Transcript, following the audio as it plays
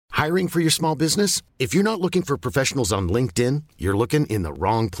Hiring for your small business? If you're not looking for professionals on LinkedIn, you're looking in the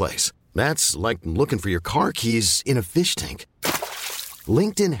wrong place. That's like looking for your car keys in a fish tank.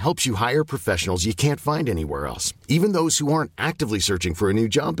 LinkedIn helps you hire professionals you can't find anywhere else, even those who aren't actively searching for a new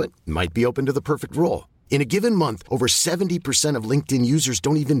job but might be open to the perfect role. In a given month, over 70% of LinkedIn users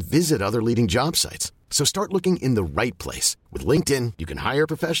don't even visit other leading job sites. So start looking in the right place. With LinkedIn, you can hire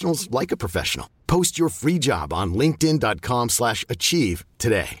professionals like a professional. Post your free job on linkedin.com/achieve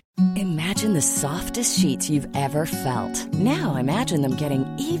today. Imagine the softest sheets you've ever felt. Now imagine them getting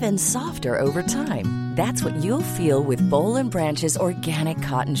even softer over time. That's what you'll feel with Boll & Branch's organic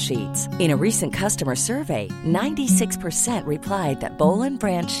cotton sheets. In a recent customer survey, 96% replied that Boll &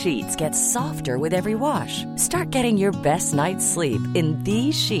 Branch sheets get softer with every wash. Start getting your best night's sleep in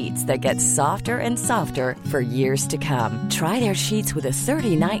these sheets that get softer and softer for years to come. Try their sheets with a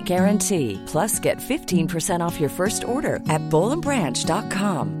 30-night guarantee. Plus, get 15% off your first order at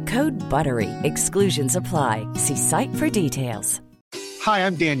bollandbranch.com. Code BUTTERY. Exclusions apply. See site for details. Hi,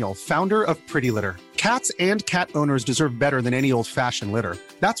 I'm Daniel, founder of Pretty Litter. Cats and cat owners deserve better than any old-fashioned litter.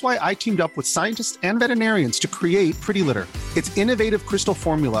 That's why I teamed up with scientists and veterinarians to create Pretty Litter. Its innovative crystal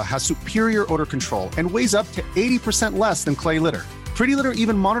formula has superior odor control and weighs up to 80% less than clay litter. Pretty Litter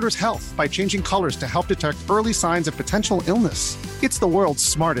even monitors health by changing colors to help detect early signs of potential illness. It's the world's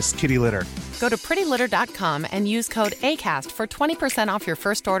smartest kitty litter. Go to prettylitter.com and use code ACAST for 20% off your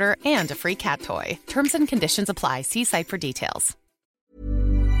first order and a free cat toy. Terms and conditions apply. See site for details.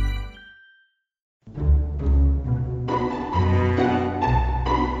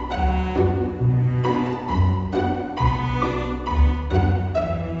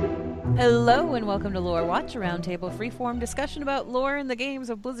 Hello and welcome to Lore Watch, a roundtable freeform discussion about lore in the games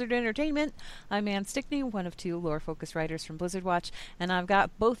of Blizzard Entertainment. I'm Ann Stickney, one of two lore-focused writers from Blizzard Watch, and I've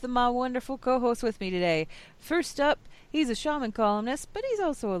got both of my wonderful co-hosts with me today. First up, he's a shaman columnist, but he's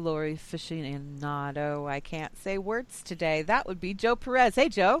also a lore aficionado. I can't say words today. That would be Joe Perez. Hey,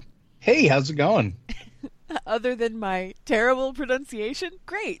 Joe. Hey, how's it going? Other than my terrible pronunciation,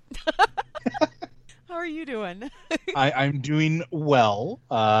 great. How are you doing? I'm doing well.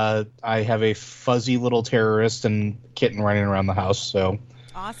 I have a fuzzy little terrorist and kitten running around the house. So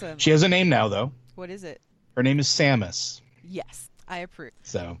awesome. She has a name now, though. What is it? Her name is Samus. Yes, I approve.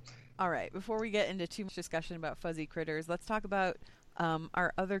 So, all right. Before we get into too much discussion about fuzzy critters, let's talk about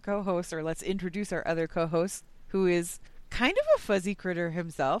our other co-host, or let's introduce our other co-host, who is kind of a fuzzy critter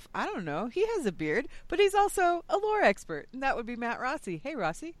himself. I don't know. He has a beard, but he's also a lore expert, and that would be Matt Rossi. Hey,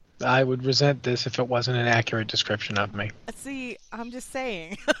 Rossi. I would resent this if it wasn't an accurate description of me. See, I'm just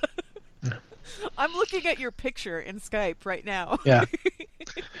saying. I'm looking at your picture in Skype right now. Yeah.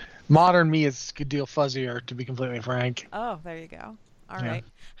 Modern me is a good deal fuzzier, to be completely frank. Oh, there you go. All right.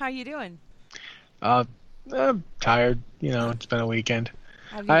 How you doing? I'm tired. You know, it's been a weekend.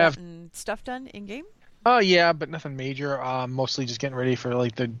 Have you gotten stuff done in-game? Oh, yeah, but nothing major. Mostly just getting ready for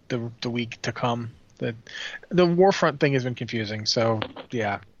like the week to come. The Warfront thing has been confusing, so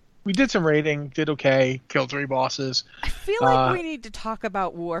yeah. We did some raiding, did okay, killed 3 bosses. I feel like we need to talk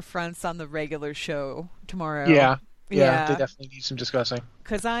about Warfronts on the regular show tomorrow. Yeah, they definitely need some discussing.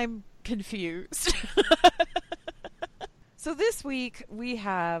 Because I'm confused. So this week we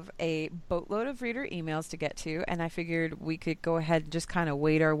have a boatload of reader emails to get to, and I figured we could go ahead and just kind of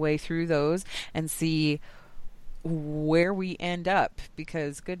wade our way through those and see where we end up,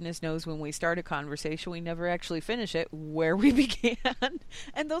 because goodness knows when we start a conversation we never actually finish it, where we began.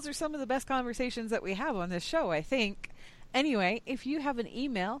 And those are some of the best conversations that we have on this show, I think. Anyway, if you have an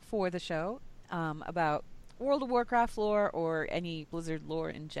email for the show about World of Warcraft lore or any Blizzard lore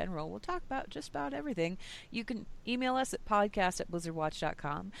in general, we'll talk about just about everything. You can email us at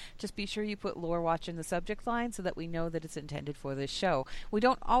podcast@blizzardwatch.com. Just be sure you put Lore Watch in the subject line so that we know that it's intended for this show. We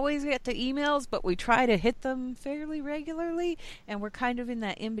don't always get to emails, but we try to hit them fairly regularly, and we're kind of in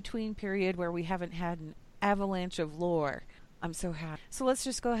that in-between period where we haven't had an avalanche of lore. I'm so happy. So let's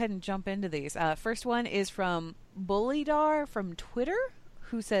just go ahead and jump into these. First one is from Bullydar from Twitter,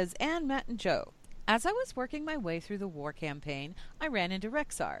 who says, "Ann, Matt, and Joe. As I was working my way through the war campaign, I ran into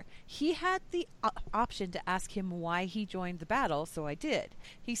Rexxar. He had the option to ask him why he joined the battle, so I did.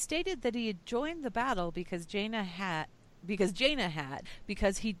 He stated that he had joined the battle because Jaina had,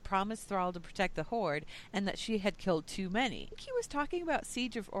 because he'd promised Thrall to protect the Horde, and that she had killed too many. I think he was talking about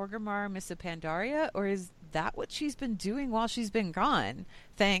Siege of Orgrimmar, Miss Pandaria, or is that what she's been doing while she's been gone?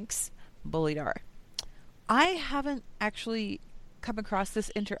 Thanks, Bullydar." I haven't actually come across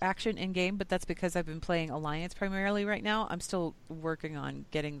this interaction in game, but that's because I've been playing Alliance primarily right now. I'm still working on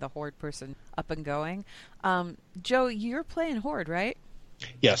getting the Horde person up and going. Joe, you're playing Horde, right?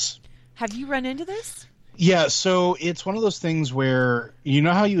 Yes. Have you run into this? Yeah, so it's one of those things where you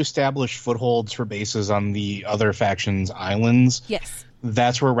know how you establish footholds for bases on the other faction's islands? Yes.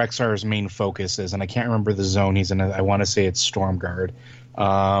 That's where Rexxar's main focus is, and I can't remember the zone he's in. I want to say it's Stormguard.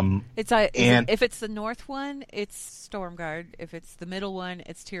 If it's the north one, it's Stormguard. If it's the middle one,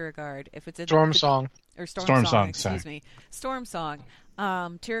 it's Tierguard. If it's Storm Song. Or Storm Song, sorry. excuse me. Storm Song.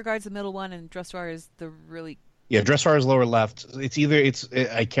 Tierguard's the middle one, and Dressar is the really... Yeah, Dressar is lower left. I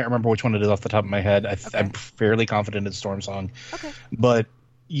can't remember which one it is off the top of my head. I'm fairly confident it's Storm Song. Okay. But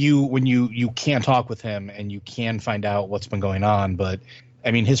when you can talk with him and you can find out what's been going on, but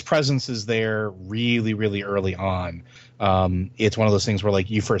I mean his presence is there really, really early on. It's one of those things where like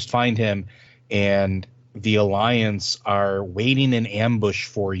you first find him and the Alliance are waiting in ambush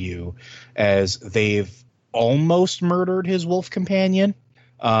for you as they've almost murdered his wolf companion.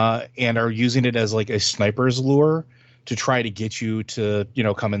 And are using it as like a sniper's lure to try to get you to,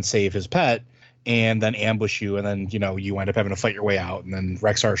 come and save his pet and then ambush you. And then, you end up having to fight your way out. And then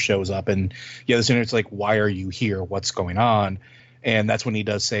Rexxar shows up and it's like, why are you here? What's going on? And that's when he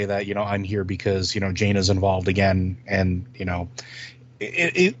does say that, I'm here because, Jaina's involved again. And,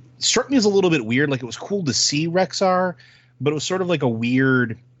 it struck me as a little bit weird. Like it was cool to see Rexxar, but it was sort of like a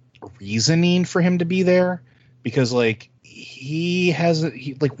weird reasoning for him to be there because like,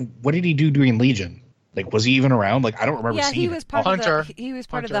 what did he do during Legion? Like, was he even around? Like, I don't remember seeing he was part Hunter. He was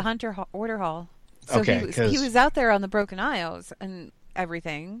part of the Hunter Order Hall. So okay, he was out there on the Broken Isles and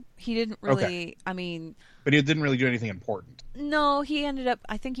everything. He didn't really, But he didn't really do anything important. No,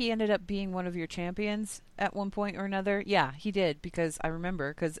 I think he ended up being one of your champions at one point or another. Yeah, he did, because I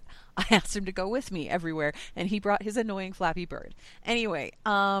remember, because I asked him to go with me everywhere, and he brought his annoying Flappy Bird. Anyway,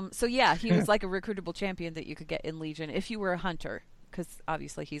 so yeah, he was like a recruitable champion that you could get in Legion if you were a hunter, because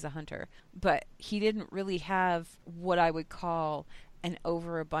obviously he's a hunter. But he didn't really have what I would call an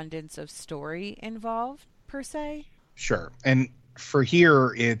overabundance of story involved, per se. Sure. And for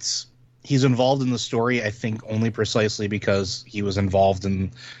here, he's involved in the story, I think, only precisely because he was involved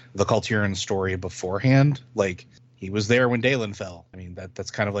in the Kultiran story beforehand. Like, he was there when Dalen fell. I mean,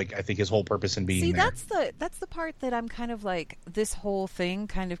 that's kind of like, I think, his whole purpose in being there. See, that's the part that I'm kind of like, this whole thing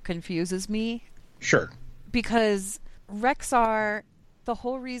kind of confuses me. Sure. Because Rexxar, the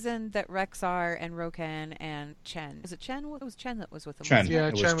whole reason that Rexxar and Rokan and Chen, was it Chen? It was Chen that was with them. Chen. Yeah,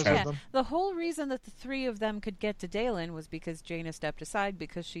 Chen was with them. The whole reason that the three of them could get to Dalen was because Jaina stepped aside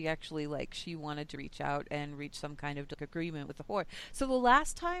because she actually, she wanted to reach out and reach some kind of agreement with the Horde. So the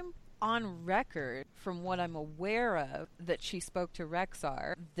last time on record, from what I'm aware of, that she spoke to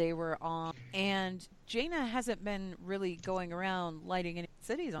Rexxar, they were on, and Jaina hasn't been really going around lighting any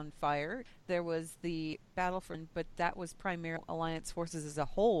cities on fire. There was the battlefront, but that was primarily Alliance forces as a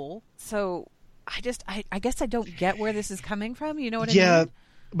whole. So I guess I don't get where this is coming from. You know what I mean? Yeah,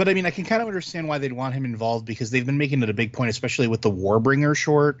 but I mean, I can kind of understand why they'd want him involved because they've been making it a big point, especially with the Warbringer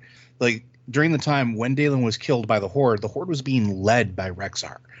short. Like, during the time when Dalen was killed by the Horde was being led by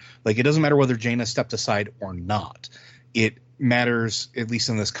Rexxar. Like, it doesn't matter whether Jaina stepped aside or not. It matters, at least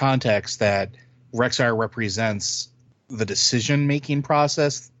in this context, that Rexxar represents the decision-making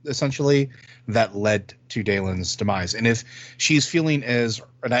process, essentially, that led to Dalen's demise. And if she's feeling and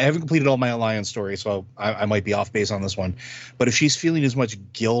I haven't completed all my Alliance story, so I might be off base on this one, but if she's feeling as much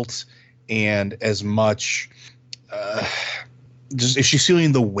guilt and as much... if she's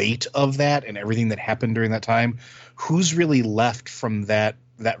feeling the weight of that and everything that happened during that time, who's really left from that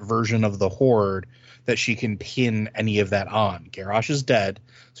version of the Horde that she can pin any of that on? Garrosh is dead,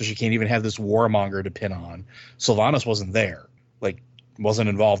 so she can't even have this warmonger to pin on. Sylvanas wasn't there, wasn't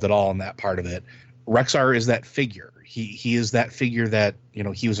involved at all in that part of it. Rexxar is that figure. He is that figure that,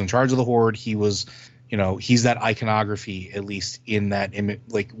 he was in charge of the Horde. He was, he's that iconography, at least in that image,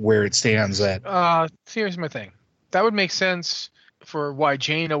 where it stands at. Here's my thing. That would make sense for why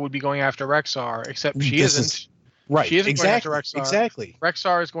Jaina would be going after Rexxar, except she isn't. Right. She isn't exactly. going after Rexxar. Exactly.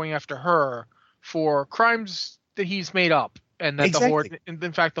 Rexxar is going after her for crimes that he's made up, and that the Horde,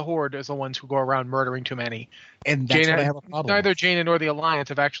 in fact, the Horde is the ones who go around murdering too many. And that's what I have a problem neither with. Jaina nor the Alliance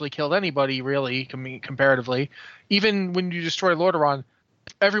have actually killed anybody, really, comparatively. Even when you destroy Lordaeron,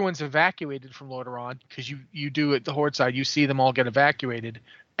 everyone's evacuated from Lordaeron, because you do at the Horde side, you see them all get evacuated,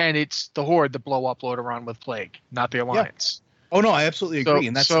 and it's the Horde that blow up Lordaeron with plague, not the Alliance. Yeah. Oh no, I absolutely agree,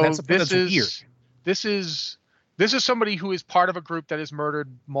 and that's weird. This is somebody who is part of a group that has murdered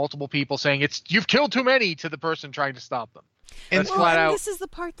multiple people, saying you've killed too many to the person trying to stop them. And this is the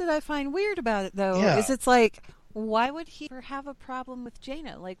part that I find weird about it, though, is it's like, why would he have a problem with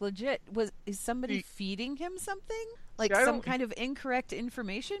Jaina? Like, legit, is somebody feeding him something? Like, some kind of incorrect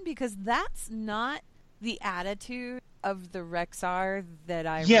information? Because that's not the attitude of the Rexxar that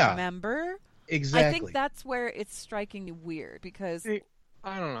I remember. Exactly. I think that's where it's strikingly weird because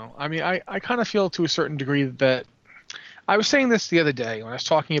I don't know. I mean, I kind of feel to a certain degree that I was saying this the other day when I was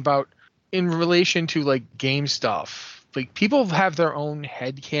talking about in relation to like game stuff. Like people have their own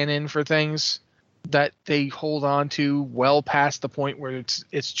headcanon for things that they hold on to well past the point where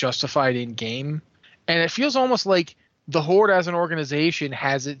it's justified in game. And it feels almost like the Horde as an organization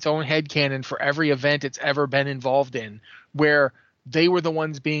has its own headcanon for every event it's ever been involved in, where they were the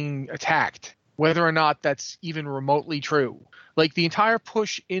ones being attacked, whether or not that's even remotely true. Like the entire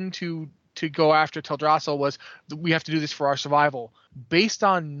push to go after Teldrassil was we have to do this for our survival, based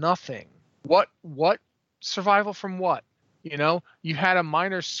on nothing. What survival from what? You know, you had a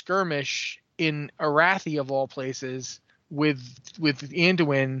minor skirmish in Arathi of all places with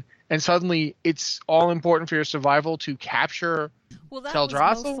Anduin, and suddenly it's all important for your survival to capture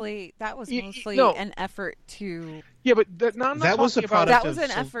Teldrassil. That was mostly an effort to. Yeah, but that was a product. That was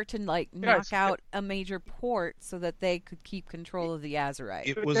an effort to knock out a major port so that they could keep control of the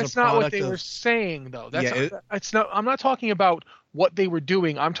Azerite. That's not what they were saying, though. It's not. I'm not talking about what they were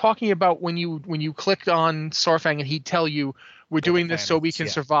doing. I'm talking about when you clicked on Sarfang and he'd tell you we're doing this so we can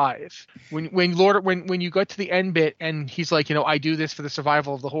survive. When you got to the end bit and he's like, I do this for the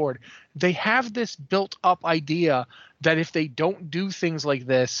survival of the Horde. They have this built up idea that if they don't do things like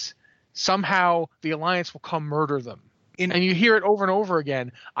this, somehow the Alliance will come murder them. And you hear it over and over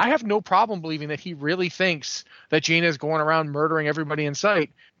again. I have no problem believing that he really thinks that Jaina is going around murdering everybody in sight,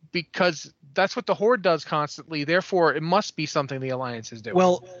 because that's what the Horde does constantly. Therefore, it must be something the Alliance is doing.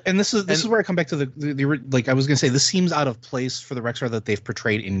 Well, and this is where I come back to the like I was going to say, this seems out of place for the Rexxar that they've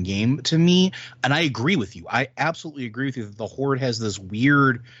portrayed in game to me, and I agree with you. I absolutely agree with you that the Horde has this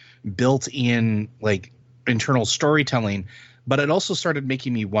weird built-in like internal storytelling. But it also started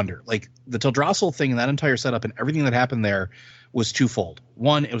making me wonder, like the Teldrassil thing and that entire setup and everything that happened there was twofold.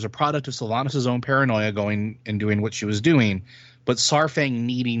 One, it was a product of Sylvanas' own paranoia going and doing what she was doing, but Sarfang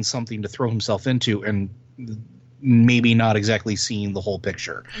needing something to throw himself into and maybe not exactly seeing the whole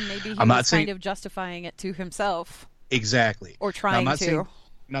picture. And maybe he was kind of justifying it to himself. Exactly. Or trying to.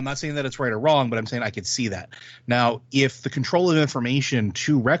 I'm not saying that it's right or wrong, but I'm saying I could see that. Now, if the control of information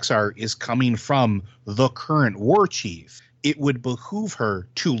to Rexxar is coming from the current war chief, it would behoove her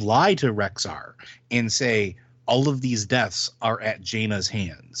to lie to Rexxar and say, all of these deaths are at Jaina's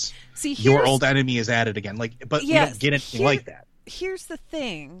hands. See, your old enemy is at it again. But we don't get anything like that. Here's the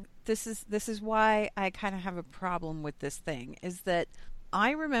thing. This is why I kind of have a problem with this thing, is that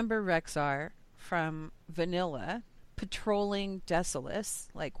I remember Rexxar from Vanilla patrolling Desolace,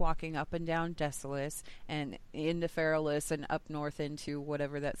 like walking up and down Desolace and into Feralus and up north into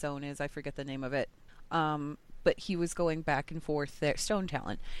whatever that zone is. I forget the name of it. But he was going back and forth there. Stone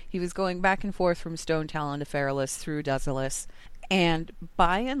Talon. He was going back and forth from Stone Talon to Feralus through Desolace, and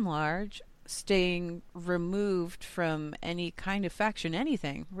by and large, staying removed from any kind of faction,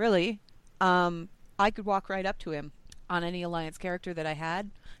 anything really. I could walk right up to him on any Alliance character that I had.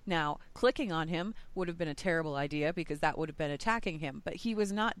 Now, clicking on him would have been a terrible idea because that would have been attacking him. But he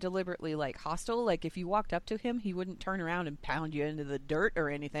was not deliberately hostile. Like if you walked up to him, he wouldn't turn around and pound you into the dirt or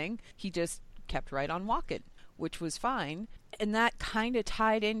anything. He just kept right on walking, which was fine. And that kind of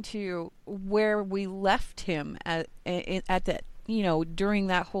tied into where we left him at that, during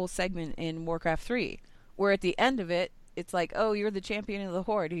that whole segment in Warcraft 3, where at the end of it, it's like, oh, you're the champion of the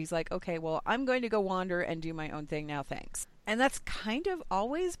Horde. He's like, okay, well, I'm going to go wander and do my own thing now, thanks. And that's kind of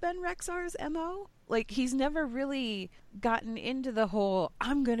always been Rexxar's MO. Like, he's never really gotten into the whole,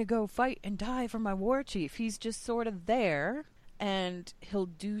 I'm going to go fight and die for my war chief. He's just sort of there. And he'll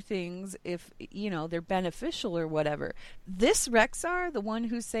do things if, they're beneficial or whatever. This Rexxar, the one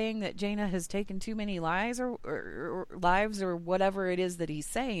who's saying that Jaina has taken too many lives or lives or whatever it is that he's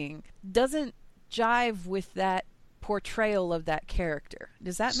saying, doesn't jive with that portrayal of that character.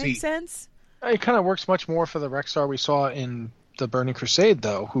 Does that make sense? It kind of works much more for the Rexxar we saw in the Burning Crusade,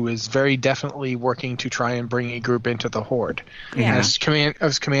 though, who is very definitely working to try and bring a group into the Horde. Yeah.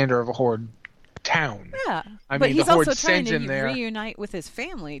 As commander of a Horde town. Yeah, but he's also trying to reunite with his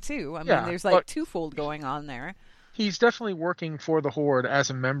family too. I mean, there's twofold going on there. He's definitely working for the Horde as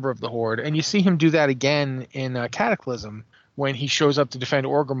a member of the Horde, and you see him do that again in Cataclysm when he shows up to defend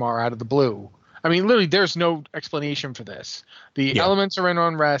Orgrimmar out of the blue. I mean, literally, there's no explanation for this. The elements are in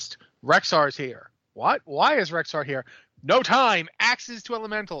unrest. Rexxar's here. What? Why is Rexxar here? No time. Axes to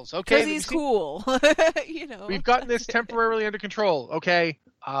elementals. Okay, because he's cool. We've gotten this temporarily under control. Okay.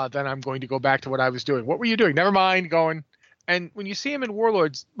 Then I'm going to go back to what I was doing. What were you doing? Never mind, going. And when you see him in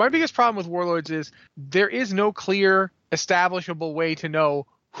Warlords, my biggest problem with Warlords is there is no clear, establishable way to know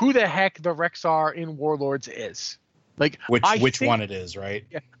who the heck the Rexxar in Warlords is. Like which one it is, right?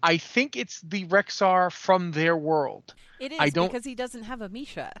 Yeah, I think it's the Rexxar from their world. It is because he doesn't have a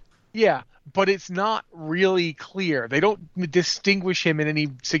Misha. Yeah, but it's not really clear. They don't distinguish him in any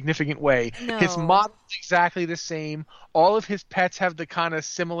significant way. No. His model's exactly the same. All of his pets have the kind of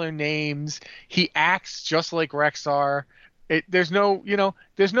similar names. He acts just like Rexxar. He's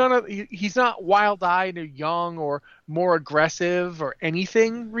not wild-eyed or young or more aggressive or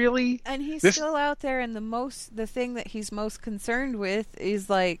anything really. And he's still out there, and the thing that he's most concerned with is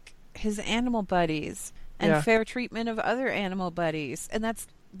like his animal buddies and fair treatment of other animal buddies. And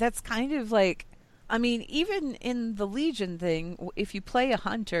that's kind of like, I mean, even in the Legion thing, if you play a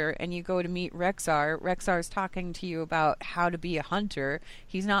hunter and you go to meet Rexxar's talking to you about how to be a hunter.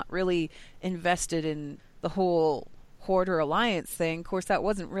 He's not really invested in the whole Horde or Alliance thing. Of course, that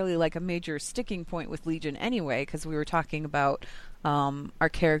wasn't really like a major sticking point with Legion anyway, because we were talking about our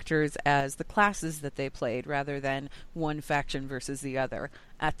characters as the classes that they played rather than one faction versus the other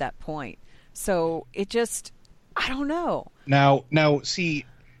at that point. So it just, I don't know. Now, see,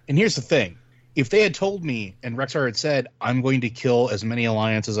 and here's the thing. If they had told me and Rexxar had said, I'm going to kill as many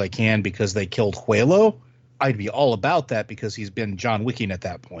Alliance as I can because they killed Huelo, I'd be all about that because he's been John Wicking at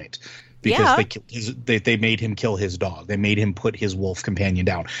that point. Because they made him kill his dog. They made him put his wolf companion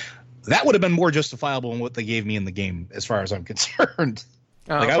down. That would have been more justifiable than what they gave me in the game, as far as I'm concerned.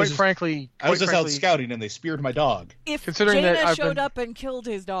 I was just out scouting and they speared my dog. If Jaina showed up and killed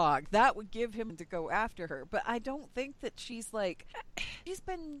his dog, that would give him to go after her. But I don't think that she's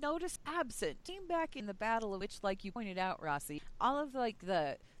been noticed absent. Team back in the Battle of which, like you pointed out, Rossi, all of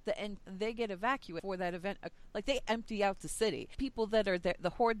the end, they get evacuated for that event. Like, they empty out the city. People that are there, the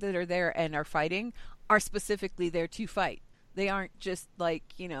Horde that are there and are fighting, are specifically there to fight. They aren't just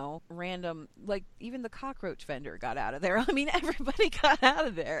random, like even the cockroach vendor got out of there. I mean, everybody got out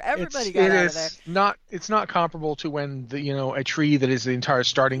of there. Everybody got out of there. It's not comparable to when a tree that is the entire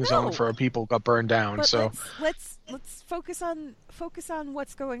starting zone for people got burned down. But so let's focus on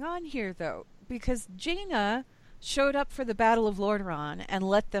what's going on here, though, because Jaina showed up for the Battle of Lordaeron and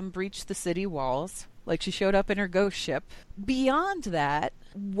let them breach the city walls. Like, she showed up in her ghost ship. Beyond that,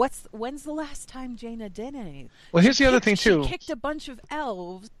 when's the last time Jaina did anything? Well, here's the other thing, too. She kicked a bunch of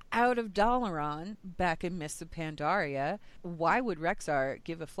elves out of Dalaran back in Mists of Pandaria. Why would Rexxar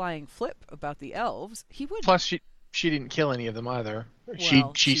give a flying flip about the elves? He wouldn't. Plus, she didn't kill any of them either. Well,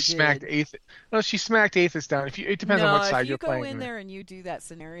 she smacked Aethys. No, she smacked Aethys down. It depends on what side you're playing. If you go in there and you do that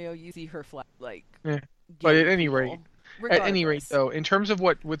scenario, you see her fly, Yeah. But at any rate, though, in terms of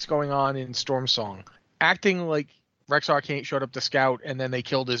what's going on in Stormsong, acting like Rexxar showed up to scout and then they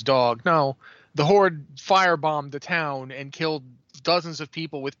killed his dog. No, the Horde firebombed the town and killed dozens of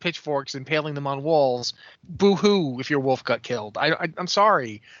people with pitchforks, impaling them on walls. Boo-hoo if your wolf got killed. I'm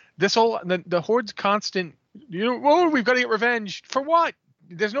sorry. The Horde's constant, we've got to get revenge. For what?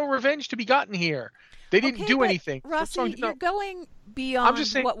 There's no revenge to be gotten here. They didn't do anything. Rossi, you're going beyond I'm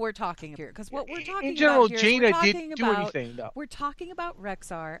just saying, what we're talking here. Because what we're talking in general, about here Jaina didn't do anything, though. We're talking about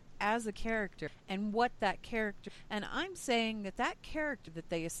Rexxar as a character and what that character... And I'm saying that character that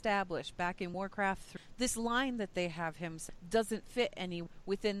they established back in Warcraft 3, this line that they have him, doesn't fit any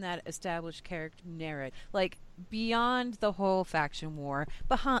within that established character narrative. Like, beyond the whole faction war,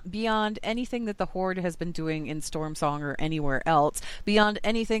 beyond anything that the Horde has been doing in Stormsong or anywhere else, beyond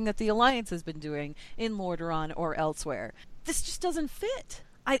anything that the Alliance has been doing in Lordaeron or elsewhere. This just doesn't fit.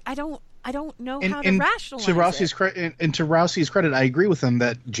 I don't know how to rationalize it. To Rousey's credit, I agree with him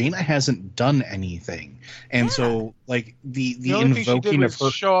that Jaina hasn't done anything, and so like the invoking of her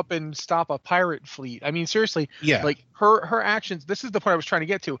show up and stop a pirate fleet. I mean, seriously, like her actions. This is the point I was trying to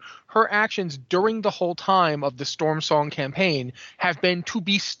get to. Her actions during the whole time of the Stormsong campaign have been to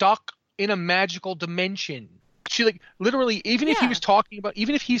be stuck in a magical dimension. She literally, even if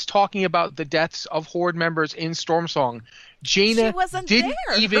he's talking about the deaths of Horde members in Stormsong, Jaina didn't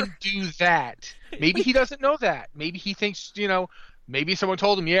even do that. Maybe he doesn't know that. Maybe he thinks, maybe someone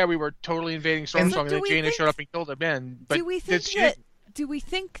told him, we were totally invading Stormsong, and then Jaina showed up and killed him. But do we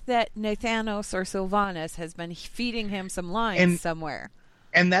think that Nathanos or Sylvanas has been feeding him some lines somewhere?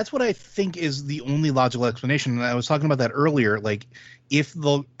 And that's what I think is the only logical explanation. And I was talking about that earlier. Like, if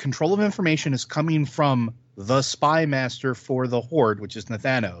the control of information is coming from the spy master for the Horde, which is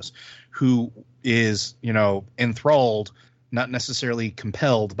Nathanos, who is, enthralled, not necessarily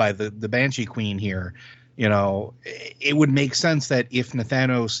compelled by the Banshee Queen here, it would make sense that if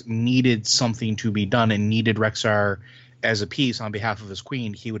Nathanos needed something to be done and needed Rexxar as a piece on behalf of his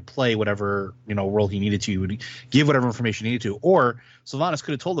queen, he would play whatever role he needed to. He would give whatever information he needed to. Or Sylvanas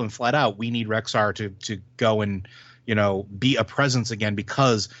could have told him flat out, we need Rexxar to go and be a presence again,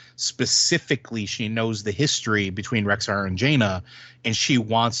 because specifically she knows the history between Rexxar and Jaina, and she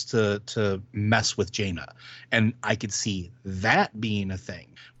wants to mess with Jaina. And I could see that being a thing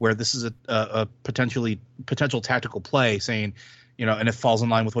where this is a potential tactical play, saying, and it falls in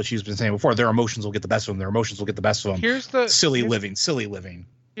line with what she's been saying before. Their emotions will get the best of them. Their emotions will get the best of them. Here's the silly living.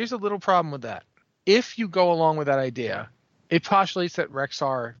 Here's a little problem with that. If you go along with that idea, it postulates that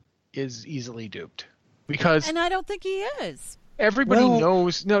Rexxar is easily duped. And I don't think he is. Everybody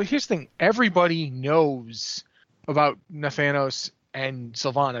knows. No, here's the thing. Everybody knows about Nathanos and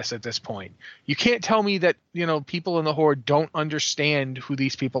Sylvanas at this point. You can't tell me that, people in the Horde don't understand who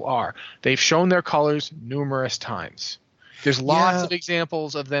these people are. They've shown their colors numerous times. There's lots of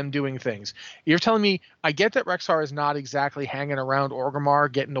examples of them doing things. You're telling me, I get that Rexxar is not exactly hanging around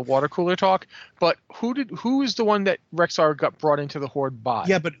Orgrimmar getting the water cooler talk, but who is the one that Rexxar got brought into the Horde by?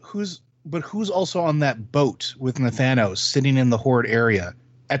 Yeah, but who's also on that boat with Nathanos sitting in the Horde area?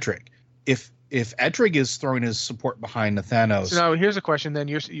 Ettrick. If Ettrick is throwing his support behind Nathanos. So now here's a question then.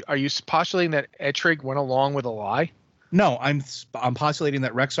 Are you postulating that Ettrick went along with a lie? No, I'm postulating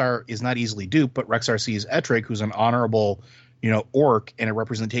that Rexxar is not easily duped, but Rexxar sees Ettrick, who's an honorable, orc, and a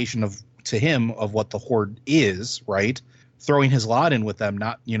representation to him of what the Horde is, right? Throwing his lot in with them.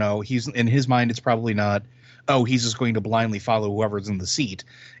 Not, he's in his mind, it's probably not, he's just going to blindly follow whoever's in the seat.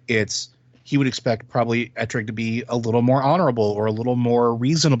 He would expect probably Ettrick to be a little more honorable or a little more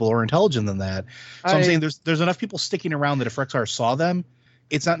reasonable or intelligent than that. So I'm saying there's enough people sticking around that if Rexxar saw them,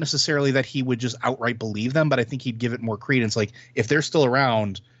 it's not necessarily that he would just outright believe them, but I think he'd give it more credence. Like, if they're still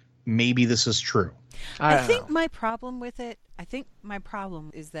around, maybe this is true. I think my problem with it,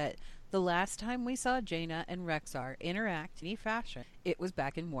 is that the last time we saw Jaina and Rexxar interact in any fashion, it was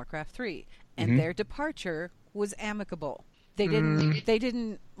back in Warcraft 3, and their departure was amicable. They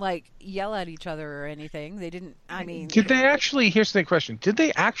didn't like yell at each other or anything. They didn't. I mean, did they actually? Here's the question: did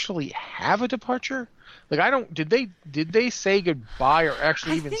they actually have a departure? Like, did they say goodbye or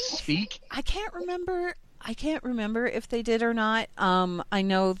actually even speak? I can't remember. If they did or not. I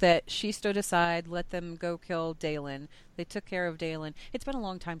know that she stood aside, let them go kill Dalen. They took care of Dalen. It's been a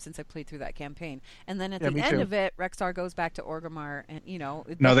long time since I played through that campaign. And then at the end of it, Rexxar goes back to Orgrimmar, and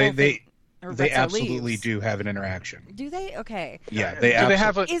they absolutely leaves. Do have an interaction. Do they? Okay. Yeah, do they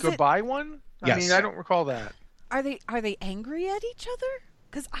have a goodbye one? Yes. I mean, I don't recall that. Are they angry at each other?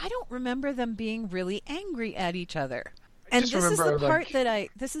 Because I don't remember them being really angry at each other. And this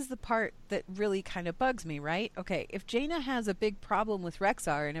is the part that really kind of bugs me, right? Okay, if Jaina has a big problem with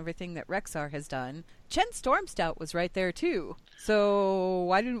Rexxar and everything that Rexxar has done, Chen Stormstout was right there too. So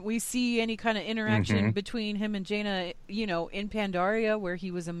why didn't we see any kind of interaction between him and Jaina, in Pandaria, where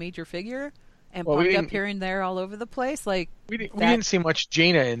he was a major figure? And popped up here and there all over the place, like we didn't see much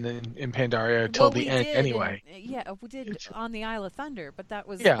Jaina in Pandaria till the end, anyway. We did on the Isle of Thunder, but that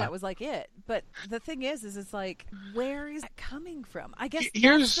was like it. But the thing is it's like, where is that coming from? I guess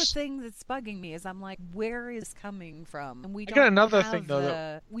that's the thing that's bugging me is I'm like, where is it coming from? And we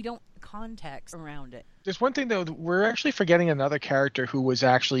don't we don't context around it. There's one thing though, we're actually forgetting another character who was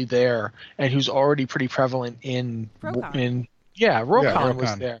actually there and who's already pretty prevalent in Rokan. Rokan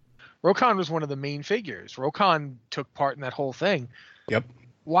was there. Rokan was one of the main figures. Rokan took part in that whole thing. Yep.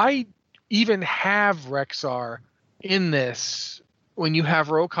 Why even have Rexxar in this when you have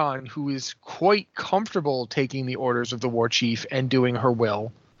Rokan, who is quite comfortable taking the orders of the war chief and doing her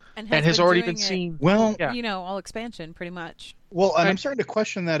will, and has already been seen? Well, all expansion pretty much. Well, and I'm starting to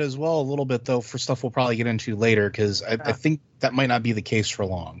question that as well a little bit, though, for stuff we'll probably get into later, because I think that might not be the case for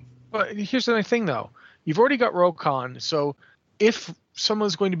long. But here's the thing, though. You've already got Rokan, so if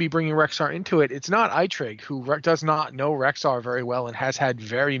someone's going to be bringing Rexxar into it, it's not Eitrig, who does not know Rexxar very well and has had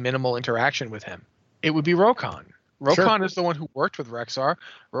very minimal interaction with him. It would be Rokan. Rokan is the one who worked with Rexxar.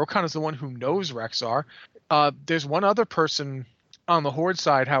 Rokan is the one who knows Rexxar. There's one other person on the Horde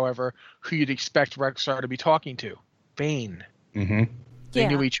side, however, who you'd expect Rexxar to be talking to. Bane. Mm-hmm. They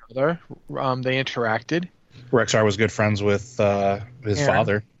knew each other. They interacted. Rexxar was good friends with his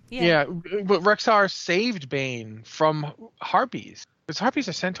father. Yeah, but Rexxar saved Bane from Harpies. Because Harpies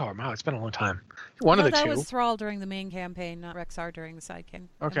are Centaur. Wow, it's been a long time. One of the two. That was Thrall during the main campaign, not Rexxar during the side campaign.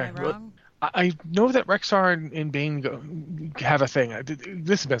 Okay. Am I wrong? I know that Rexxar and Bane have a thing.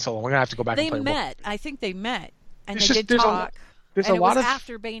 This has been so long. I'm going to have to go back and play. They met. I think they met. And they did talk. There's a lot of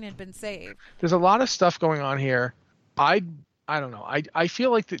after Bane had been saved. There's a lot of stuff going on here. I don't know. I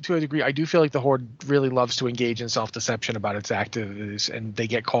feel like, to a degree, I do feel like the Horde really loves to engage in self-deception about its activities, and they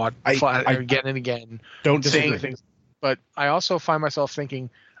get caught again and again don't saying disagree. things. But I also find myself thinking,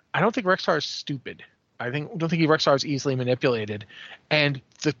 I don't think Rexxar is stupid. don't think Rexxar is easily manipulated. And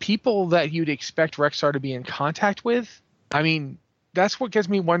the people that you'd expect Rexxar to be in contact with, I mean, that's what gets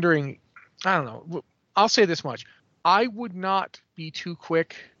me wondering. I don't know. I'll say this much. I would not be too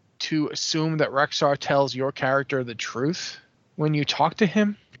quick to assume that Rexxar tells your character the truth when you talk to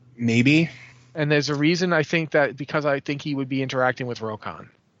him. Maybe. And there's a reason I think that, because I think he would be interacting with Rokon.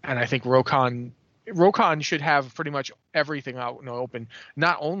 And I think Rokon should have pretty much everything out and open,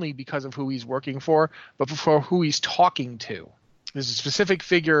 not only because of who he's working for, but for who he's talking to. There's a specific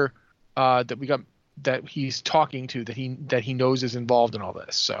figure that he's talking to that he knows is involved in all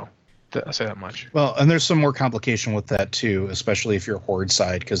this. So I'll say that much. Well, and there's some more complication with that too, especially if you're Horde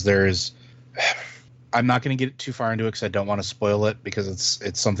side, because there's. I'm not going to get too far into it because I don't want to spoil it, because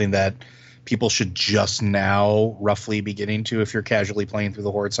it's something that people should just now roughly be getting to if you're casually playing through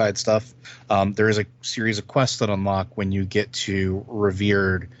the Horde side stuff. There is a series of quests that unlock when you get to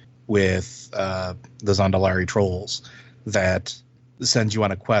Revered with the Zandalari trolls that sends you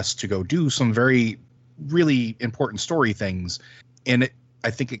on a quest to go do some very, really important story things. And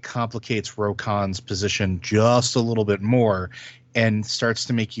I think it complicates Rokon's position just a little bit more and starts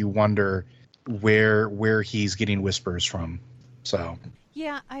to make you wonder where he's getting whispers from. So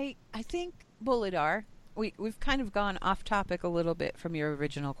yeah, I think Bulidar, we've kind of gone off topic a little bit from your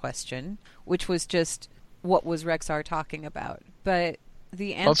original question, which was just what was Rexxar talking about. But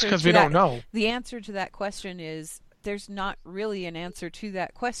the answer because we don't know. The answer to that question is there's not really an answer to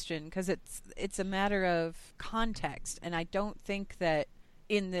that question, because it's a matter of context, and I don't think that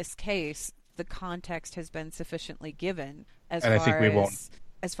in this case the context has been sufficiently given as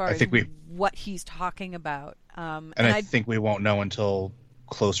far as what he's talking about. And I think we won't know until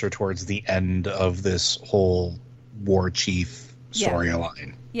closer towards the end of this whole war chief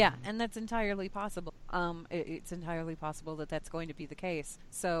storyline. Yeah, and that's entirely possible. It's entirely possible that that's going to be the case.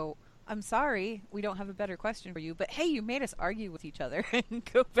 So I'm sorry we don't have a better question for you, but hey, you made us argue with each other and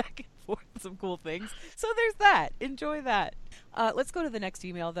go back and forth on some cool things. So there's that. Enjoy that. Let's go to the next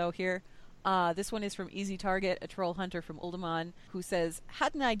email, though, here. This one is from Easy Target, a troll hunter from Uldaman, who says,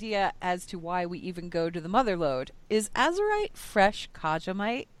 had an idea as to why we even go to the Motherlode. Is Azerite fresh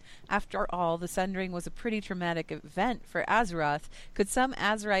Kaja'mite? After all, the Sundering was a pretty traumatic event for Azeroth. Could some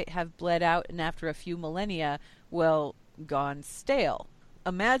Azerite have bled out and after a few millennia, well, gone stale?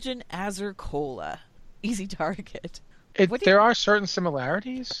 Imagine Azer Cola. Easy Target. There are certain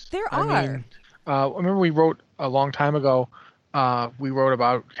similarities. There are. I mean, I remember we wrote a long time ago, we wrote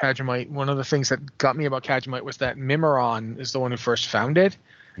about Kaja'mite. One of the things that got me about Kaja'mite was that Mimiron is the one who first found it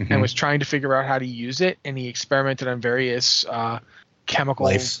and was trying to figure out how to use it, and he experimented on various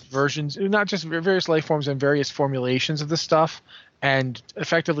chemical versions, not just various life forms and various formulations of the stuff, and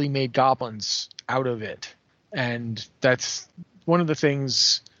effectively made goblins out of it. And that's one of the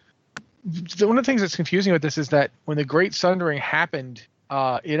things that's confusing about this is that when the Great Sundering happened,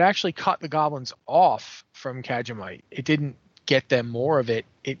 it actually cut the goblins off from Kaja'mite. It didn't get them more of it,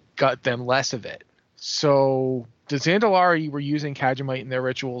 it got them less of it. So the Zandalari were using Kaja'mite in their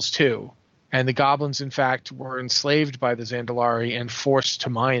rituals too, and the goblins in fact were enslaved by the Zandalari and forced to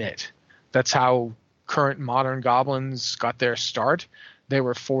mine it. That's how current modern goblins got their start. They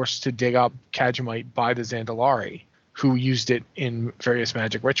were forced to dig up Kaja'mite by the Zandalari, who used it in various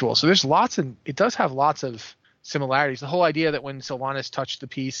magic rituals. So there's it does have lots of similarities. The whole idea that when Sylvanas touched the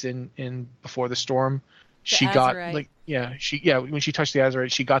piece in Before the Storm, she got when she touched the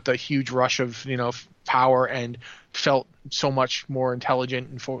Azerite, she got the huge rush of power and felt so much more intelligent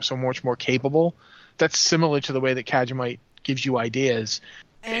and so much more capable. That's similar to the way that Kaja'mite gives you ideas.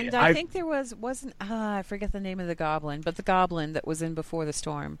 And I think there wasn't I forget the name of the goblin, but the goblin that was in Before the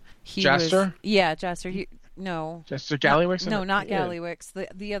Storm. Jaster? Jaster. Jaster Gallywix? No, not Gallywix.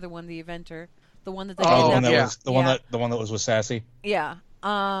 The other one, the Inventor. The one that they the one that was with Sassy. Yeah.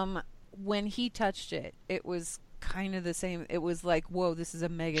 When he touched it, it was kind of the same. It was like, whoa, this is a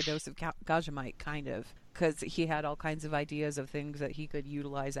mega dose of Kaja'mite, kind of, because he had all kinds of ideas of things that he could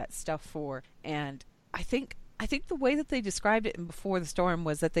utilize that stuff for. And I think the way that they described it in Before the Storm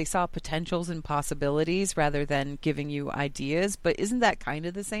was that they saw potentials and possibilities rather than giving you ideas. But isn't that kind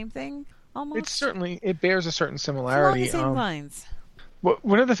of the same thing? Almost. It bears a certain similarity. It's along the same lines. Well,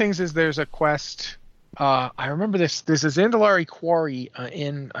 one of the things is there's a quest. I remember this. There's a Zandalari quarry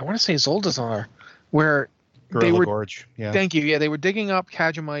in, I want to say, Zoldazar, where they were. Gorge. Yeah. Thank you. Yeah, they were digging up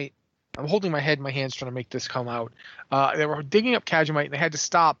Kaja'mite. I'm holding my head in my hands trying to make this come out. They were digging up Kaja'mite, and they had to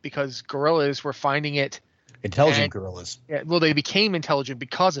stop because guerrillas were finding it. Intelligent guerrillas. Yeah, well, they became intelligent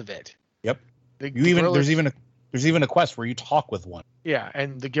because of it. Yep. There's even a quest where you talk with one. Yeah,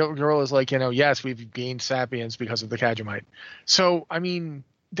 and the guerrilla's like, yes, we've gained sapience because of the Kaja'mite. So, I mean,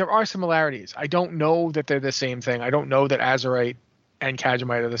 there are similarities. I don't know that they're the same thing. I don't know that Azurite and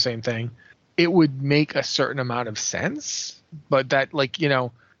Kaja'mite are the same thing. It would make a certain amount of sense, but that, like,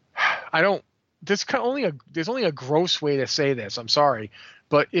 I don't. There's only a gross way to say this. I'm sorry,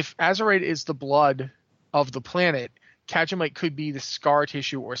 but if Azurite is the blood of the planet, Kaja'mite could be the scar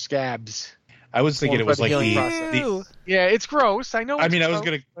tissue or scabs. I was thinking it was like yeah, it's gross. I know. I mean, I was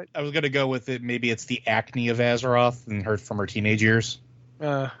gonna go with it. Maybe it's the acne of Azeroth and from her teenage years.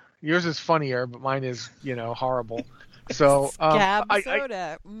 Yours is funnier, but mine is horrible. So Scab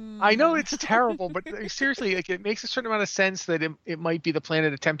soda. I know it's terrible, but seriously, like, it makes a certain amount of sense that it might be the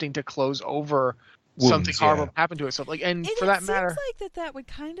planet attempting to close over something horrible happened to it. So, like, and for that matter, it seems like that would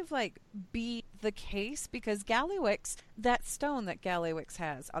kind of like be the case, because Gallywix, that stone that Gallywix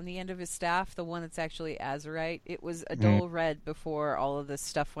has on the end of his staff, the one that's actually Azurite, it was a dull red before all of this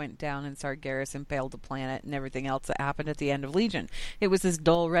stuff went down and Sargeras impaled the planet and everything else that happened at the end of Legion. It was this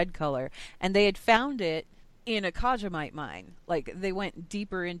dull red color, and they had found it in a Kaja'mite mine. Like, they went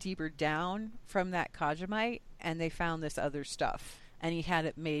deeper and deeper down from that Kaja'mite, and they found this other stuff. And he had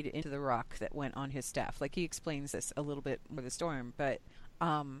it made into the rock that went on his staff. Like, he explains this a little bit with the storm, but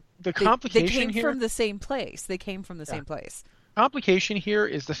the complication they came here from the same place. They came from the same place. Complication here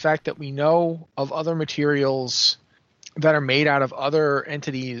is the fact that we know of other materials that are made out of other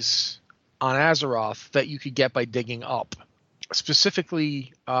entities on Azeroth that you could get by digging up,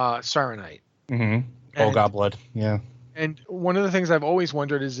 specifically Saronite. Mm-hmm. Old god blood, yeah. And one of the things I've always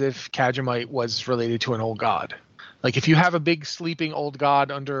wondered is if Kaja'mite was related to an old god. Like, if you have a big sleeping old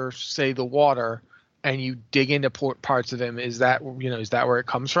god under, say, the water, and you dig into parts of him, is that where it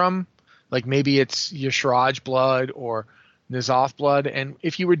comes from? Like, maybe it's Y'Shaarj blood or N'Zoth blood, and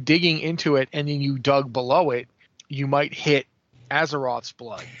if you were digging into it and then you dug below it, you might hit Azeroth's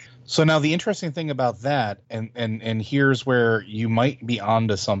blood. So now the interesting thing about that, and here's where you might be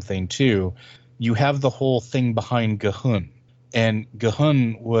onto something too. You have the whole thing behind G'huun, and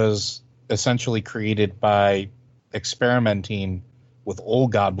G'huun was essentially created by experimenting with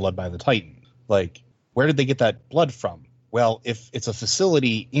old god blood by the Titan. Like, where did they get that blood from? Well, if it's a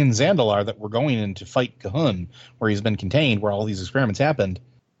facility in Zandalar that we're going in to fight G'huun, where he's been contained, where all these experiments happened,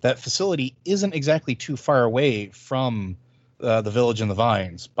 that facility isn't exactly too far away from the village in the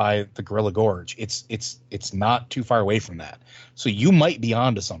vines by the Gorilla Gorge. It's not too far away from that. So you might be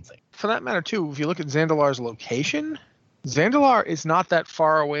onto something. For that matter, too, if you look at Zandalar's location, Zandalar is not that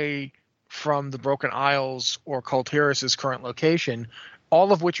far away from the Broken Isles or Kultiris' current location,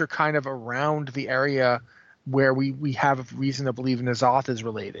 all of which are kind of around the area where we have reason to believe N'Zoth is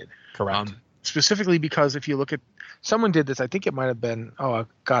related. Correct. Specifically because if you look at, someone did this, I think it might have been, oh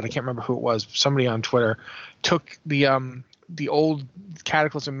God, I can't remember who it was. Somebody on Twitter took the old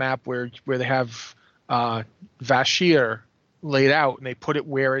Cataclysm map where they have Vashir laid out, and they put it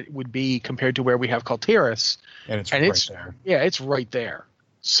where it would be compared to where we have Kultiris. And it's right there. Yeah, it's right there.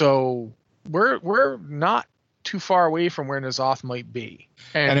 So we're not too far away from where N'Zoth might be.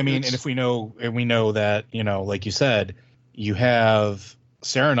 And I mean, and if we know that, like you said, you have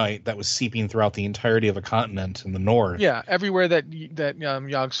Saronite that was seeping throughout the entirety of a continent in the north. Yeah, everywhere that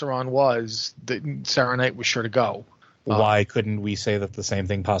Yogg-Saron was, the Saronite was sure to go. Why couldn't we say that the same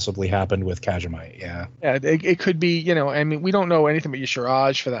thing possibly happened with Kaja'mite? Yeah. Yeah, it could be, I mean, we don't know anything about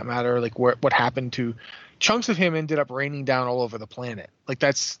Y'Shaarj for that matter, like what happened to chunks of him ended up raining down all over the planet. Like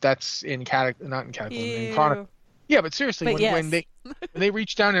that's in not in Cataclysm, in Chronicle. Yeah, but seriously, when they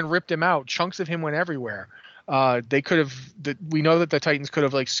reached down and ripped him out, chunks of him went everywhere. They could have. We know that the Titans could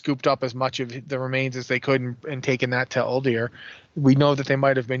have like scooped up as much of the remains as they could and taken that to Uldir. We know that they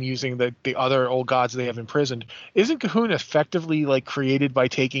might have been using the other old gods they have imprisoned. Isn't G'huun effectively like created by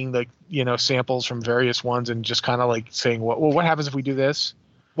taking the samples from various ones and just kind of like saying, what happens if we do this?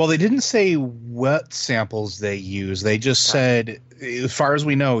 Well, they didn't say what samples they used. They just said, as far as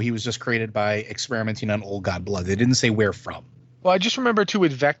we know, he was just created by experimenting on old god blood. They didn't say where from. Well, I just remember too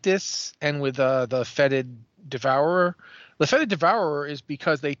with Vectis and with the Fetid Devourer. The Fetid Devourer is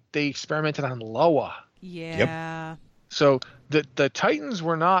because they experimented on Loa. Yeah. Yep. So the Titans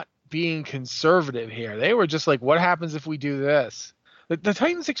were not being conservative here. They were just like, what happens if we do this? The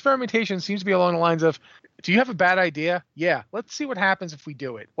Titans experimentation seems to be along the lines of, do you have a bad idea? Yeah, let's see what happens if we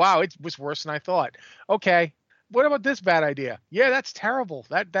do it. Wow, it was worse than I thought. Okay, what about this bad idea? Yeah, that's terrible.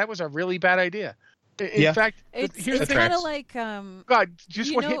 That was a really bad idea. In fact, here's the kind of like God,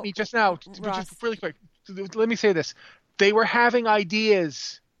 just what hit me just now, just really quick. Let me say this: they were having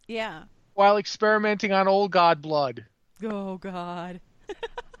ideas, while experimenting on old god blood. Oh God.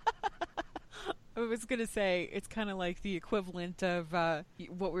 I was gonna say it's kind of like the equivalent of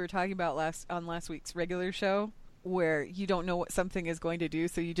what we were talking about last week's regular show where you don't know what something is going to do,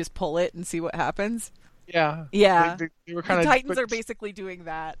 so you just pull it and see what happens. Yeah. Yeah. They were The kind of Titans are basically doing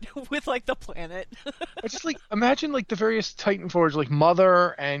that with like the planet. I just like imagine like the various Titan forges, like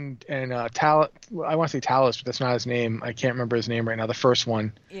Mother and Tal. I want to say Talus, but that's not his name. I can't remember his name right now. The first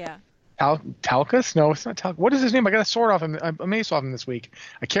one. Yeah. Talcus? No, it's not Talcus. What is his name? I got a sword off him. A mace off him this week.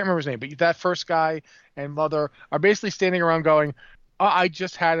 I can't remember his name. But that first guy and Mother are basically standing around going, oh, I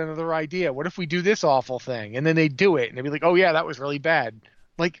just had another idea. What if we do this awful thing? And then they do it, and they'd be like, oh yeah, that was really bad.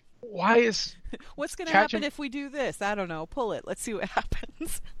 Like, why is what's going to happen if we do this? I don't know. Pull it. Let's see what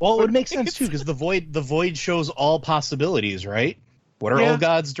happens. Well, it would make sense too, because the void shows all possibilities, right? What are old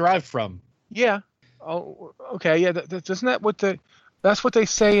gods derived from? Yeah. Oh, okay. Yeah. Isn't that what that's what they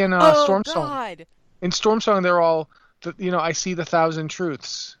say in Storm Song? In Storm Song, they're all, I see the thousand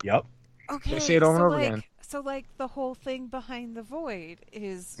truths. Yep. Okay. They say it over and over again. So, like, the whole thing behind the void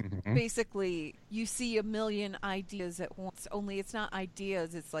is basically you see a million ideas at once. Only it's not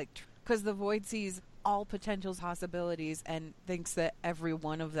ideas. It's like because the void sees all potential possibilities and thinks that every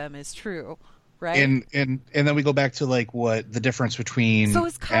one of them is true, right? And then we go back to like what the difference between so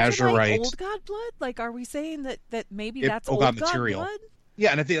is Azurite, old god blood? Like, are we saying that maybe that's old god material? Blood?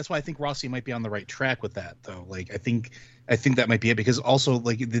 Yeah, and I think that's why I think Rossi might be on the right track with that, though. Like, I think that might be it, because also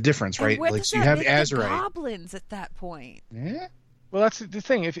like the difference, right? And like, so you have Azurite goblins at that point. Yeah. Well, that's the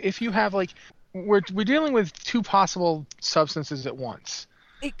thing. If you have like we're dealing with two possible substances at once.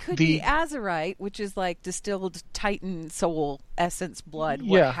 It could be Azurite, which is like distilled Titan soul essence blood,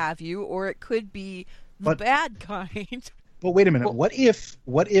 what have you, or it could be the bad kind. But wait a minute. What if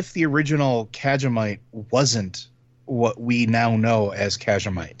the original Kaja'mite wasn't what we now know as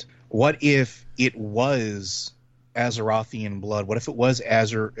Kaja'mite? What if it was Azerothian blood? What if it was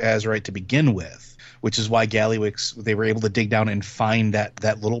Azurite to begin with? Which is why Gallywix, they were able to dig down and find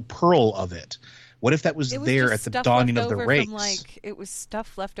that little pearl of it. What if that was there at the dawning of the Rexxar? It was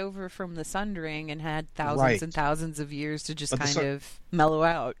stuff left over from the Sundering and had thousands and thousands of years to just kind of mellow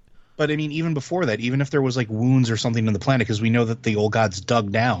out. But I mean, even before that, even if there was like wounds or something in the planet, because we know that the old gods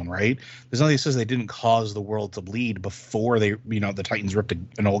dug down, right? There's nothing that says they didn't cause the world to bleed before they, the Titans ripped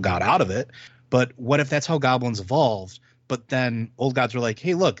an old god out of it. But what if that's how goblins evolved? But then old gods were like,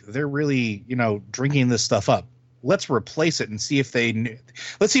 hey, look, they're really, drinking this stuff up. Let's replace it and see if they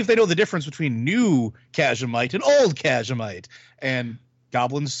let's see if they know the difference between new Kaja'mite and old Kaja'mite. And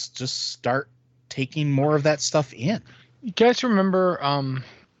goblins just start taking more of that stuff in. You guys remember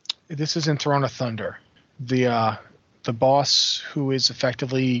this is in Throne of Thunder, the boss who is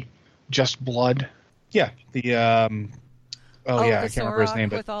effectively just blood. Yeah, I can't remember his name,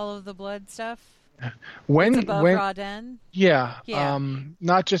 but with all of the blood stuff. When Raden? Yeah.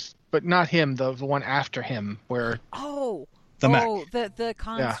 But not him. The one after him, where the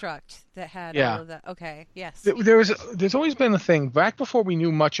construct that had all of that. Okay, yes. There's always been a thing back before we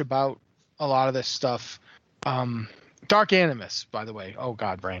knew much about a lot of this stuff. Dark Animus, by the way. Oh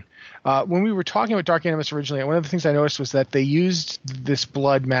God, brain. When we were talking about Dark Animus originally, one of the things I noticed was that they used this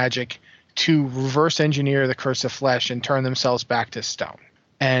blood magic to reverse engineer the curse of flesh and turn themselves back to stone.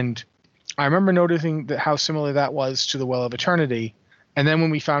 And I remember noticing how similar that was to the Well of Eternity. And then when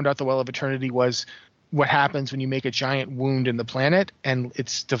we found out the Well of Eternity was what happens when you make a giant wound in the planet and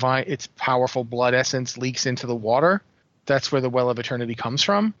its powerful blood essence leaks into the water, that's where the Well of Eternity comes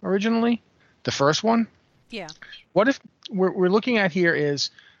from originally, the first one. Yeah. What if we're looking at here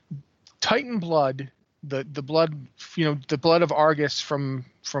is Titan blood, the blood, the blood of Argus from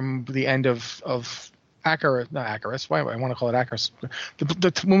the end of Acarus, not Acarus. Why do I want to call it Acarus?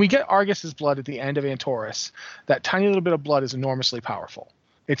 When we get Argus's blood at the end of Antorus, that tiny little bit of blood is enormously powerful.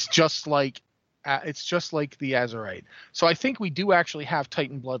 It's just like the Azurite. So I think we do actually have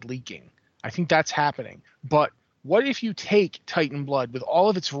Titan blood leaking. I think that's happening. But what if you take Titan blood with all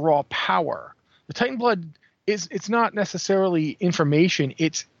of its raw power? The Titan blood it's not necessarily information.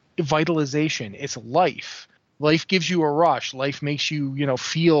 It's vitalization. It's life. Life gives you a rush. Life makes you,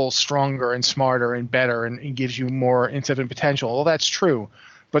 feel stronger and smarter and better and gives you more infinite potential. All that's true.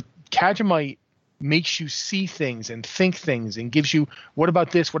 But Kaja'mite makes you see things and think things and gives you, what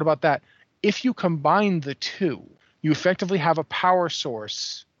about this? What about that? If you combine the two, you effectively have a power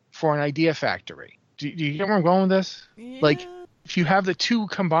source for an idea factory. Do you get where I'm going with this? Yeah. Like, if you have the two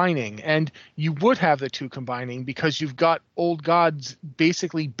combining, and you would have the two combining because you've got old gods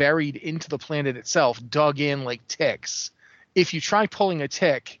basically buried into the planet itself, dug in like ticks. If you try pulling a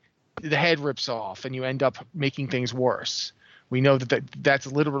tick, the head rips off and you end up making things worse. We know that's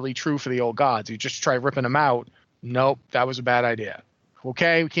literally true for the old gods. You just try ripping them out. Nope, that was a bad idea.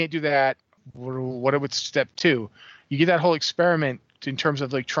 Okay, we can't do that. What about step 2? You get that whole experiment in terms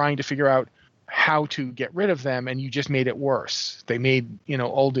of like trying to figure out how to get rid of them, and you just made it worse. They made,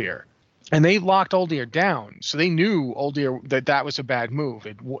 Uldir. And they locked Uldir down, so they knew Uldir that was a bad move.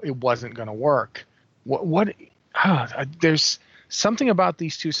 It wasn't going to work. There's something about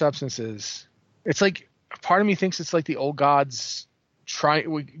these two substances. It's like part of me thinks it's like the old gods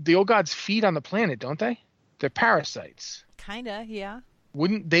the old gods feed on the planet, don't they? They're parasites. Kinda, yeah.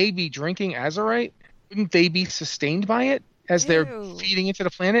 Wouldn't they be drinking Azerite? Wouldn't they be sustained by it as they're feeding into the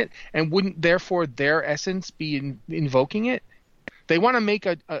planet? And wouldn't therefore their essence be invoking it? They want to make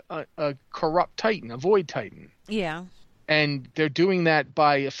a corrupt titan, a void titan. Yeah. And they're doing that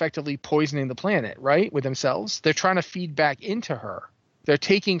by effectively poisoning the planet, right? With themselves. They're trying to feed back into her. They're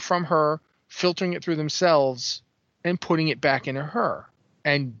taking from her, filtering it through themselves, and putting it back into her.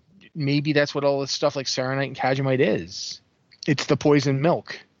 And maybe that's what all this stuff like Saronite and Kaja'mite is. It's the poison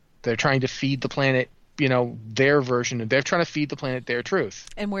milk. They're trying to feed the planet, their version of. They're trying to feed the planet their truth.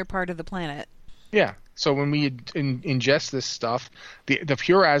 And we're part of the planet. Yeah. So when we ingest this stuff, the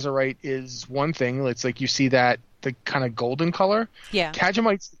pure Azerite is one thing. It's like you see that the kind of golden color. Yeah.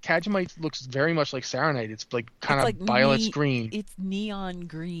 Kaja'mite looks very much like Saronite. It's like kind of like violet green. It's neon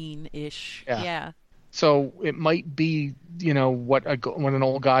green-ish. Yeah. So it might be, what an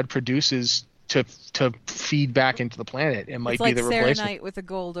old god produces to feed back into the planet. It might be the replacement. Saronite with a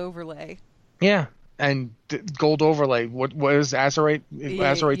gold overlay. Yeah. And the gold overlay. What is Azerite?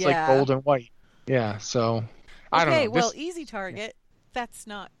 Azerite's like gold and white. Yeah, so I don't know. Okay, well, easy target. That's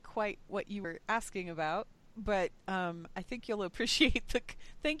not quite what you were asking about, but I think you'll appreciate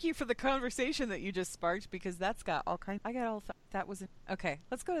thank you for the conversation that you just sparked, because that's got all kinds. I got all that was okay.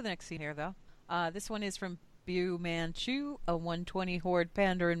 Let's go to the next scene here, though. This one is from Bu Manchu, a 120 Horde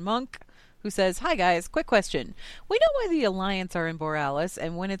Pandarin monk, who says, "Hi guys, quick question. We know why the Alliance are in Borealis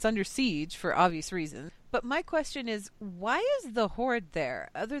and when it's under siege for obvious reasons. But my question is, why is the Horde there?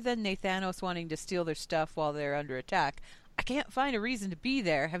 Other than Nathanos wanting to steal their stuff while they're under attack, I can't find a reason to be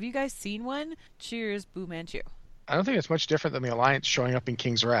there. Have you guys seen one? Cheers, Bu Manchu." I don't think it's much different than the Alliance showing up in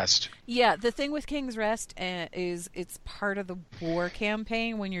King's Rest. Yeah, the thing with King's Rest is it's part of the war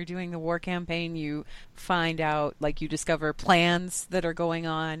campaign. When you're doing the war campaign, you find out, you discover plans that are going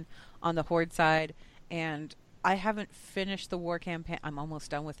on the Horde side, and I haven't finished the war campaign. I'm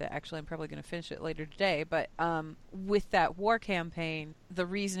almost done with it. Actually, I'm probably going to finish it later today. But with that war campaign, the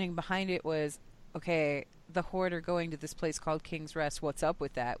reasoning behind it was, okay, the Horde are going to this place called King's Rest. What's up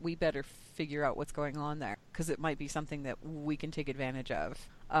with that? We better figure out what's going on there, because it might be something that we can take advantage of.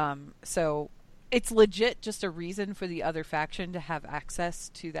 So it's legit just a reason for the other faction to have access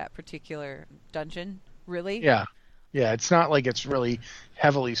to that particular dungeon, really. Yeah. Yeah, it's not like it's really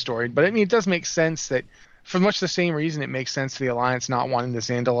heavily storied, but I mean, it does make sense that for much the same reason it makes sense to the Alliance not wanting the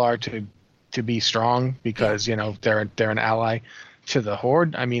Zandalar to be strong, because, they're an ally to the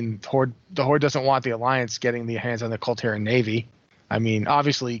Horde. I mean, the Horde doesn't want the Alliance getting the hands on the Kultarian Navy. I mean,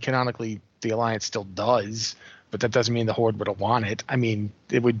 obviously, canonically, the Alliance still does, but that doesn't mean the Horde would want it. I mean,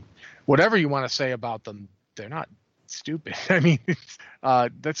 it would, whatever you want to say about them, they're not stupid. I mean,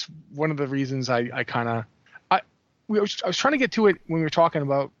 that's one of the reasons I was trying to get to it when we were talking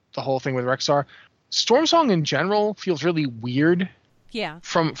about the whole thing with Rexxar. Stormsong in general feels really weird. Yeah.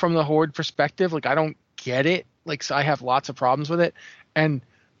 From the Horde perspective, I don't get it. So I have lots of problems with it, and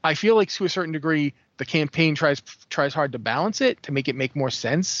I feel like to a certain degree the campaign tries hard to balance it to make it make more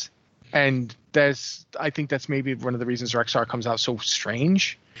sense. And I think that's maybe one of the reasons Rexxar comes out so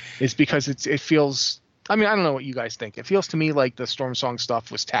strange, is because it feels. I mean, I don't know what you guys think. It feels to me like the Stormsong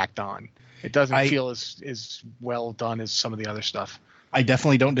stuff was tacked on. It doesn't feel as well done as some of the other stuff. I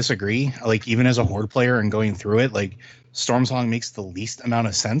definitely don't disagree. Even as a Horde player and going through it, Stormsong makes the least amount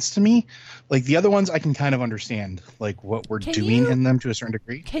of sense to me. The other ones I can kind of understand, what we're doing in them to a certain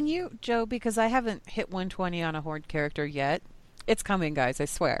degree. Can you, Joe, because I haven't hit 120 on a Horde character yet. It's coming, guys, I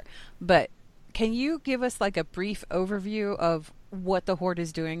swear. But can you give us a brief overview of what the Horde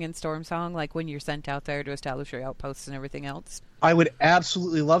is doing in Stormsong, when you're sent out there to establish your outposts and everything else? I would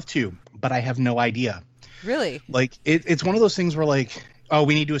absolutely love to, but I have no idea. Really? It's one of those things where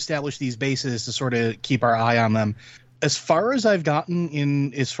we need to establish these bases to sort of keep our eye on them. As far as I've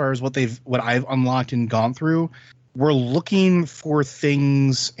gotten as far as what I've unlocked and gone through, we're looking for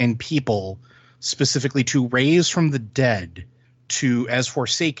things and people specifically to raise from the dead as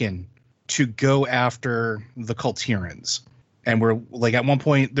Forsaken to go after the Kultirans. And we're at one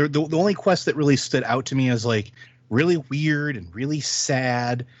point, the only quest that really stood out to me as really weird and really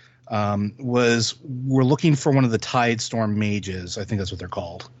sad was we're looking for one of the Tide Storm mages. I think that's what they're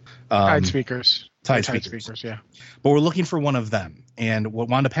called. Tide Speakers. Tide Speakers, yeah. But we're looking for one of them. And what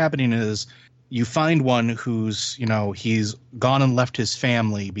wound up happening is you find one who's, he's gone and left his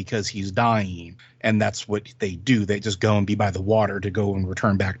family because he's dying. And that's what they do. They just go and be by the water to go and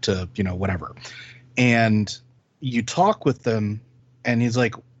return back to, whatever. And you talk with them and he's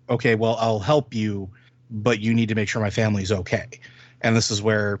like, okay, well, I'll help you, but you need to make sure my family's okay. And this is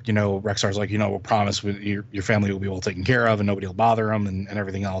where, Rexxar's like, we'll promise your family will be well taken care of and nobody will bother them and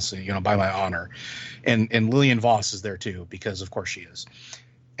everything else, by my honor. And Lillian Voss is there too, because of course she is.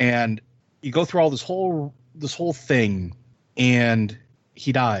 And you go through all this whole thing and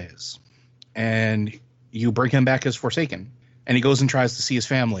he dies and you bring him back as Forsaken and he goes and tries to see his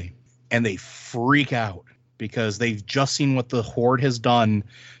family and they freak out because they've just seen what the Horde has done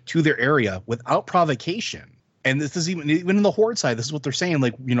to their area without provocation. And this is even in the Horde side, this is what they're saying.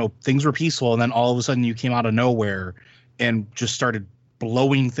 Like, things were peaceful and then all of a sudden you came out of nowhere and just started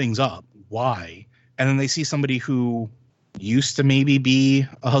blowing things up. Why? And then they see somebody who used to maybe be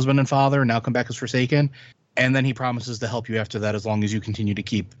a husband and father and now come back as Forsaken. And then he promises to help you after that as long as you continue to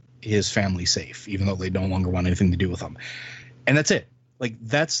keep his family safe, even though they no longer want anything to do with him. And that's it. Like,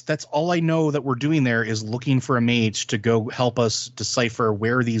 that's all I know that we're doing there is looking for a mage to go help us decipher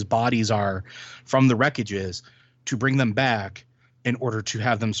where these bodies are from the wreckages to bring them back in order to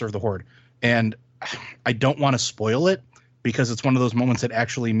have them serve the Horde. And I don't want to spoil it because it's one of those moments that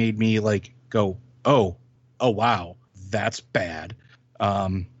actually made me like go, oh, wow. That's bad.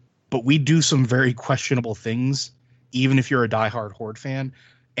 But we do some very questionable things, even if you're a diehard Horde fan,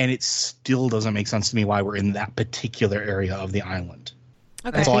 and it still doesn't make sense to me why we're in that particular area of the island.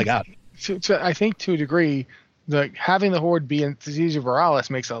 Okay. That's all I got. I think to a degree, having the Horde be in Siege of Borealis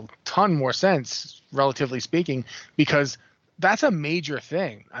makes a ton more sense, relatively speaking, because that's a major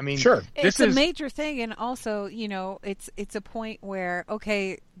thing. I mean, sure, it's a major thing, and also, it's a point where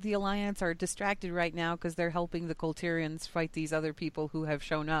the Alliance are distracted right now because they're helping the Colterians fight these other people who have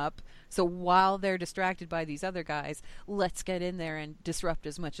shown up. So while they're distracted by these other guys, let's get in there and disrupt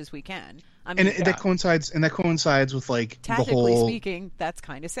as much as we can. I mean, that coincides with like tactically speaking, that's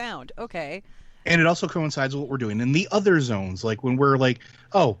kind of sound. Okay. And it also coincides with what we're doing in the other zones, like when we're like,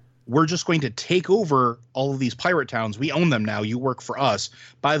 oh, we're just going to take over all of these pirate towns. We own them now. You work for us.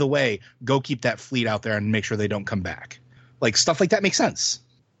 By the way, go keep that fleet out there and make sure they don't come back. Like, stuff like that makes sense.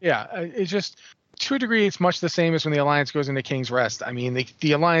 Yeah, it's just, to a degree, it's much the same as when the Alliance goes into King's Rest. I mean,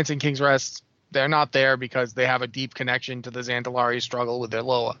 the Alliance in King's Rest, they're not there because they have a deep connection to the Xandalari struggle with their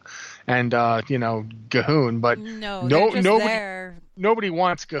Loa and, Gahoon. But nobody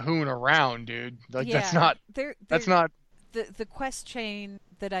wants Gahoon around, dude. Like, yeah, that's not. The quest chain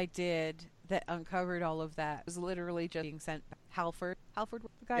that I did that uncovered all of that was literally just being sent. Halford, the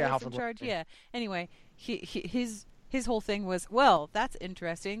guy that's in charge. Yeah. Anyway, his whole thing was, well, that's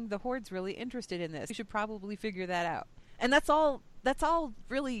interesting. The Horde's really interested in this. We should probably figure that out. And that's all the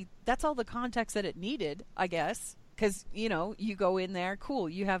context that it needed, I guess. Because, you go in there, cool.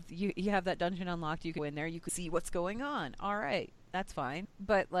 You have that dungeon unlocked. You go in there, you can see what's going on. All right, that's fine.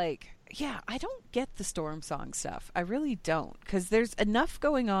 But I don't get the Storm Song stuff. I really don't, because there's enough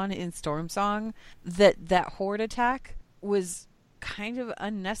going on in Storm Song that Horde attack was kind of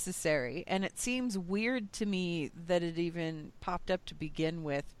unnecessary, and it seems weird to me that it even popped up to begin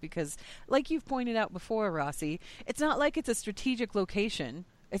with, because like you've pointed out before, Rossi, it's not like it's a strategic location.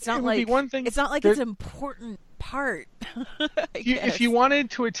 It's not like it's an important part. If you wanted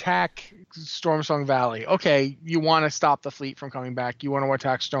to attack Stormsong Valley, okay, you want to stop the fleet from coming back. You want to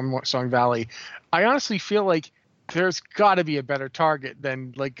attack Stormsong Valley. I honestly feel like there's got to be a better target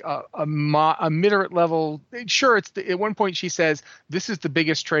than like a moderate level. Sure, at one point she says this is the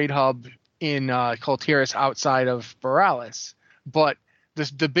biggest trade hub in Coltiris outside of Borealis, but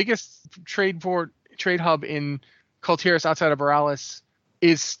the biggest trade hub in Coltiris outside of Borealis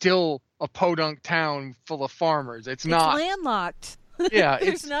is still a podunk town full of farmers. It's not landlocked. Yeah,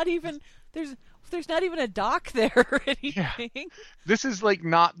 there's not even a dock there or anything. Yeah. This is like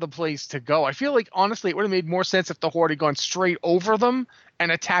not the place to go. I feel like honestly it would have made more sense if the Horde had gone straight over them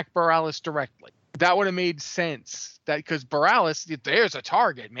and attacked Borealis directly. That would have made sense. That because Borealis, there's a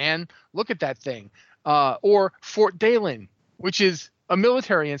target, man. Look at that thing. Or Fort Dalen, which is a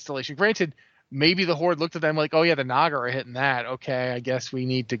military installation. Granted, maybe the Horde looked at them like, oh yeah, the Naga are hitting that. Okay, I guess we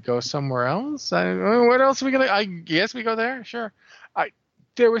need to go somewhere else. What else are we gonna? I guess we go there. Sure.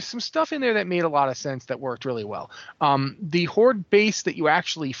 There was some stuff in there that made a lot of sense that worked really well. The Horde base that you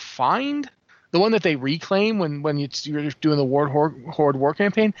actually find, the one that they reclaim when you're doing the Horde war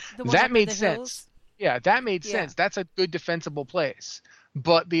campaign, that made sense. Hills? Yeah, that made sense. That's a good defensible place.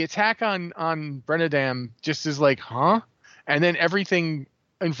 But the attack on Brennadam just is like, huh? And then everything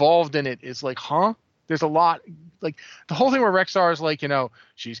involved in it is like, huh? There's a lot, like the whole thing where Rexxar is like,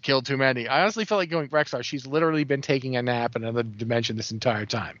 she's killed too many. I honestly felt like going Rexxar. She's literally been taking a nap in another dimension this entire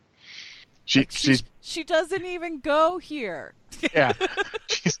time. She doesn't even go here. Yeah,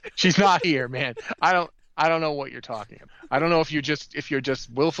 she's not here, man. I don't know what you're talking about. I don't know if you're just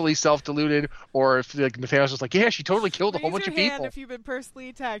willfully self-deluded, or if like Matthias was like, yeah, she totally killed a whole bunch of people. Raise your hand if you've been personally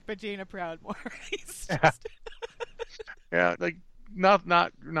attacked by Jaina Proudmoore. Yeah, like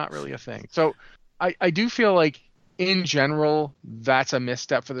not really a thing. So I do feel like in general that's a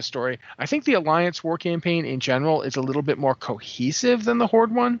misstep for the story. I think the Alliance war campaign in general is a little bit more cohesive than the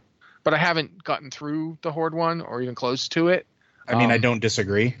Horde one, but I haven't gotten through the Horde one or even close to it. I mean, I don't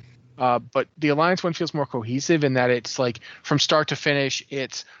disagree. But the Alliance one feels more cohesive in that it's like from start to finish,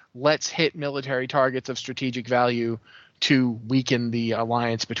 it's let's hit military targets of strategic value to weaken the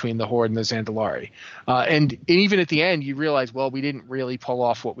alliance between the Horde and the Zandalari. And even at the end, you realize, well, we didn't really pull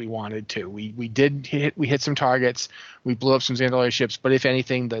off what we wanted to. We hit some targets, we blew up some Zandalari ships, but if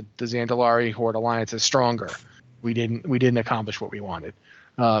anything, the Zandalari Horde alliance is stronger. We didn't accomplish what we wanted.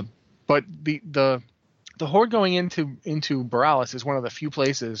 But the Horde going into Borealis is one of the few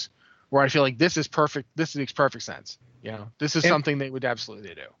places where I feel like this is perfect. This makes perfect sense. This is something they would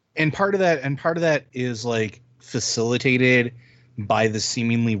absolutely do. And part of that is like facilitated by the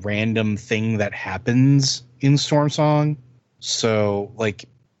seemingly random thing that happens in Stormsong. So like,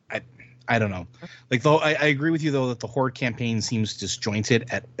 I don't know. Like, though I agree with you though that the Horde campaign seems disjointed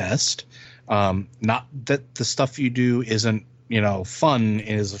at best. Not that the stuff you do isn't fun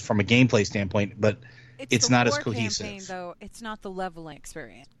is from a gameplay standpoint, but it's not as cohesive. Campaign, though, it's not the leveling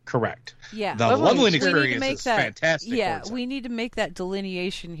experience. Correct. Yeah. The leveling experience is fantastic. Yeah, we need to make that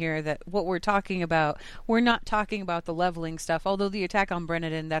delineation here that what we're talking about, we're not talking about the leveling stuff, although the attack on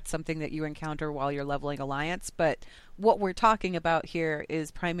Brenadin, that's something that you encounter while you're leveling Alliance, but what we're talking about here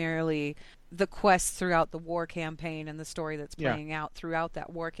is primarily the quests throughout the war campaign and the story that's playing out throughout that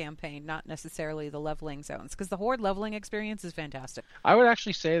war campaign, not necessarily the leveling zones, because the Horde leveling experience is fantastic. I would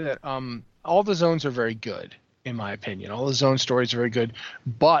actually say that all the zones are very good, in my opinion. All the zone stories are very good,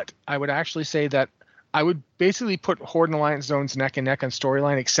 but I would actually say that I would basically put Horde and Alliance zones neck and neck on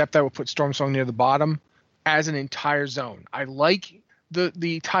storyline, except I would put Stormsong near the bottom as an entire zone. I like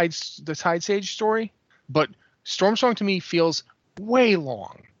the Tide Sage story, but Stormsong to me feels way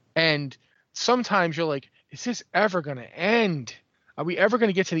long, and sometimes you're like, is this ever going to end? Are we ever going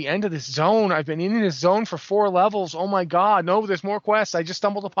to get to the end of this zone? I've been in this zone for 4 levels. Oh my God. No, there's more quests. I just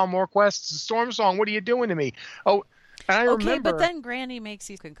stumbled upon more quests. Stormsong, what are you doing to me? Oh, and I remember. But then Granny makes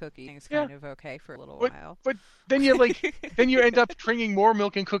you cookies kind of okay for a little while. But then you then you end up bringing more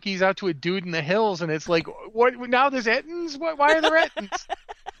milk and cookies out to a dude in the hills, and it's like, what? Now there's Ettins? Why are there Ettins?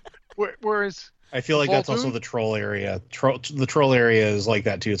 Whereas I feel like that's also the troll area. The troll area is like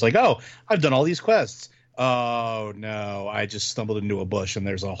that too. It's like, oh, I've done all these quests. Oh no, I just stumbled into a bush and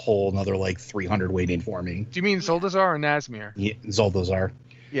there's a whole another like 300 waiting for me. Do you mean Zuldazar or Nazmir? Yeah, Zuldazar.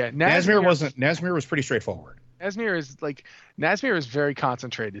 Yeah, Nazmir was pretty straightforward. Nazmir is very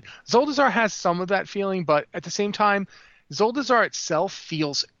concentrated. Zuldazar has some of that feeling, but at the same time, Zuldazar itself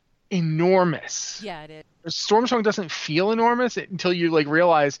feels enormous. Yeah, it is. Stormsong doesn't feel enormous until you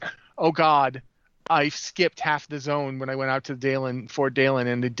realize, oh God, I skipped half the zone when I went out to Fort Dalen,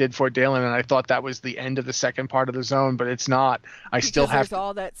 and it did Fort Dalen, and I thought that was the end of the second part of the zone, but it's not. There's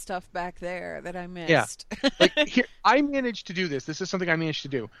all that stuff back there that I missed. Yeah. Here, I managed to do this. This is something I managed to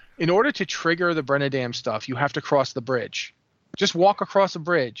do. In order to trigger the Brenadam stuff, you have to cross the bridge. Just walk across a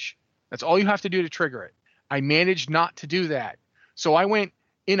bridge. That's all you have to do to trigger it. I managed not to do that. So I went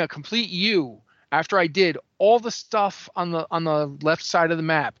in a complete U after I did all the stuff on the left side of the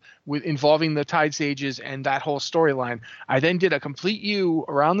map involving the Tide Sages and that whole storyline. I then did a complete U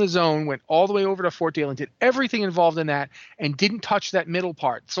around the zone, went all the way over to Fort Dalen, did everything involved in that, and didn't touch that middle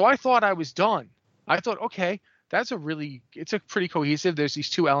part. So I thought I was done. I thought, okay, it's a pretty cohesive. There's these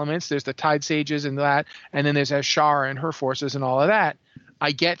two elements. There's the Tide Sages and that, and then there's Ashara and her forces and all of that.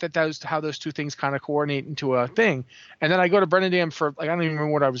 I get that how those two things kind of coordinate into a thing. And then I go to Brenadam for, I don't even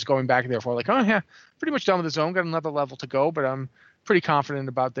remember what I was going back there for. Oh yeah, pretty much done with the zone. Got another level to go, but I'm pretty confident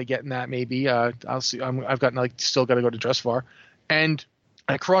about getting that maybe. I'll see. I've got still got to go to Dressvar. And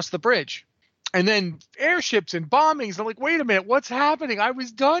I cross the bridge. And then airships and bombings. I'm like, wait a minute, what's happening? I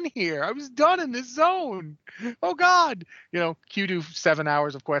was done here. I was done in this zone. Oh God. Q do 7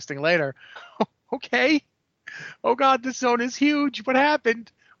 hours of questing later. Okay. Oh God, this zone is huge. What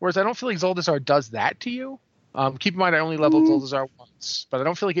happened? Whereas I don't feel like Zuldazar does that to you. Keep in mind, I only leveled Zuldazar once, but I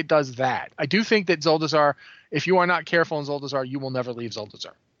don't feel like it does that. I do think that Zuldazar, if you are not careful in Zuldazar, you will never leave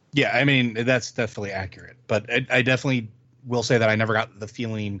Zuldazar. Yeah, I mean, that's definitely accurate. But I definitely will say that I never got the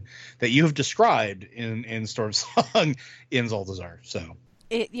feeling that you have described in Storm Song in Zuldazar. So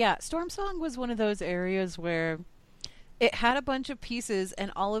Storm Song was one of those areas where it had a bunch of pieces,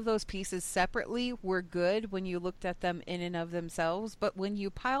 and all of those pieces separately were good when you looked at them in and of themselves. But when you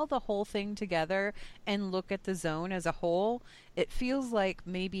pile the whole thing together and look at the zone as a whole, it feels like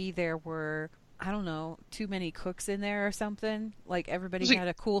maybe there were, I don't know, too many cooks in there or something. Like everybody had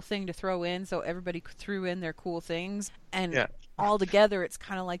a cool thing to throw in, so everybody threw in their cool things. And all together, it's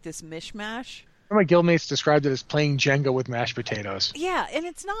kind of like this mishmash. My guildmates described it as playing Jenga with mashed potatoes. Yeah, and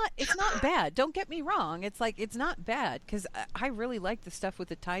it's not bad. Don't get me wrong. It's not bad, because I really liked the stuff with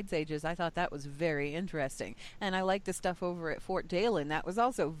the Tide Sages. I thought that was very interesting. And I liked the stuff over at Fort Dalen. That was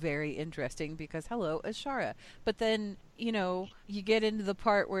also very interesting because, hello, Ashara. But then, you get into the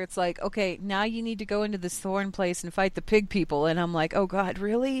part where it's like, okay, now you need to go into this thorn place and fight the pig people. And I'm like, oh, God,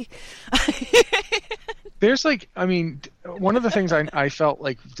 really? There's one of the things I felt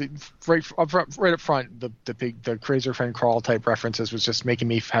like right up front, the Razorfen crawl type references was just making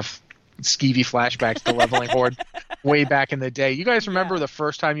me have skeevy flashbacks to leveling Horde way back in the day. You guys remember the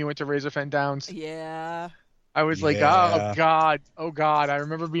first time you went to Razorfen Downs? Yeah. I was like, oh God. I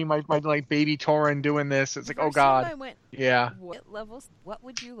remember being my like baby Tauren doing this. It's like, oh God. I went, what levels? What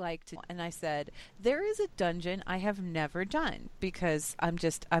would you like to? And I said, there is a dungeon I have never done because I'm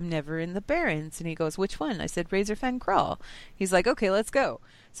never in the Barrens. And he goes, which one? I said, Razorfen Crawl. He's like, okay, let's go.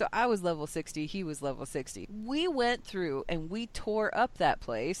 So I was level 60. He was level 60. We went through and we tore up that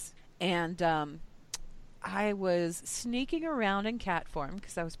place. And I was sneaking around in cat form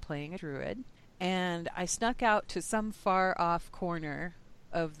because I was playing a druid. And I snuck out to some far-off corner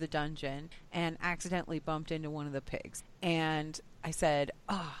of the dungeon and accidentally bumped into one of the pigs. And I said,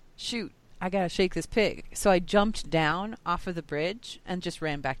 shoot, I gotta shake this pig. So I jumped down off of the bridge and just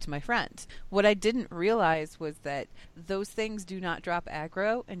ran back to my friends. What I didn't realize was that those things do not drop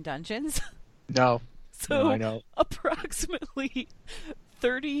aggro in dungeons. No. So I know. Approximately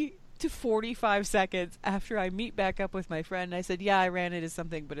 30 to 45 seconds after I meet back up with my friend, I said, yeah, I ran into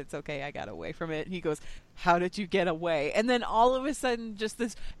something, but it's okay. I got away from it. And he goes, how did you get away? And then all of a sudden, just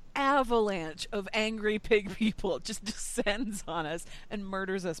this avalanche of angry pig people just descends on us and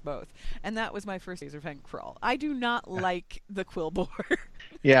murders us both. And that was my first Razorfen Crawl. I do not like the Quillbore.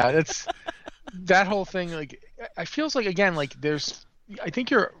 Yeah, that's that whole thing. Like, I feels like, again, like I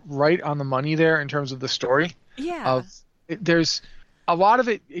think you're right on the money there in terms of the story. Yeah. There's a lot of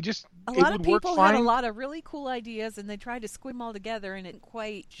it. A lot of people had a lot of really cool ideas, and they tried to squeeze them all together, and it didn't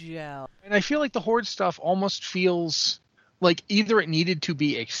quite gel. And I feel like the Horde stuff almost feels like either it needed to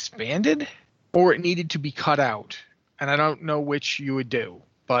be expanded or it needed to be cut out. And I don't know which you would do.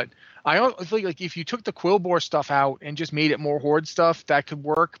 But I think like if you took the Quillbore stuff out and just made it more Horde stuff, that could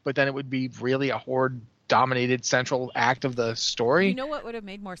work. But then it would be really a Horde dominated central act of the story. You know what would have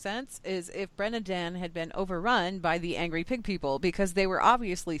made more sense is if Brennadan had been overrun by the angry pig people, because they were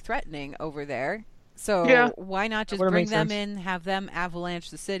obviously threatening over there. So why not just bring them in, have them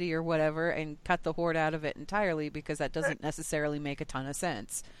avalanche the city or whatever, and cut the Horde out of it entirely, because that doesn't necessarily make a ton of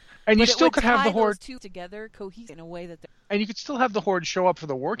sense. And you still could have the Horde two together cohesive in a way that and you could still have the Horde show up for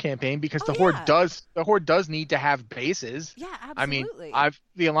the war campaign, because the Horde does need to have bases. Yeah, absolutely. I mean,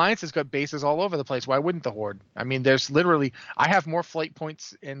 the Alliance has got bases all over the place. Why wouldn't the Horde? I mean, there's literally I have more flight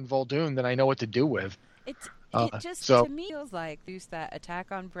points in Vol'dun than I know what to do with. It just to me feels like use that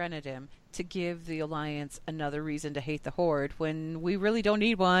attack on Brennadim to give the Alliance another reason to hate the Horde when we really don't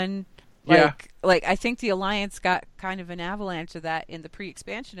need one. Like I think the Alliance got kind of an avalanche of that in the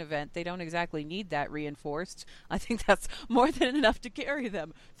pre-expansion event. They don't exactly need that reinforced. I think that's more than enough to carry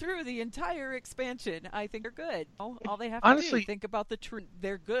them through the entire expansion. I think they're good. All they have to do is think about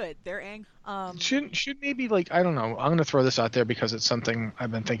they're good. They're angry. Should maybe, like, I don't know. I'm going to throw this out there because it's something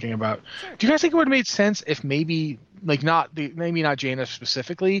I've been thinking about. Sure. Do you guys think it would have made sense if maybe, like, maybe not Jaina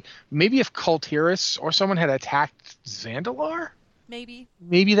specifically, maybe if Kultiris or someone had attacked Zandalar?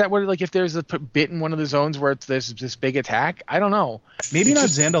 Maybe that would, like, if there's a bit in one of the zones where there's this big attack. I don't know. Maybe not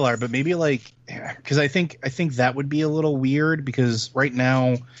Zandalar, but maybe like, because I think that would be a little weird, because right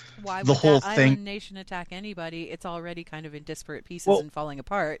now why the would whole that thing island nation attack anybody? It's already kind of in disparate pieces and falling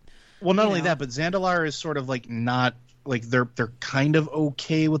apart. Well, not only that, but Zandalar is sort of like not like they're kind of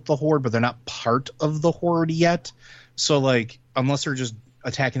okay with the Horde, but they're not part of the Horde yet. So like, unless they're just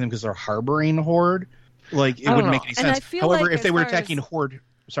attacking them because they're harboring Horde. Like, it wouldn't make any sense. However, like if they were attacking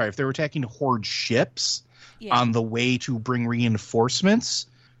if they were attacking Horde ships on the way to bring reinforcements,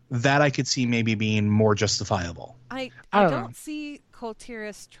 that I could see maybe being more justifiable. I don't see Kul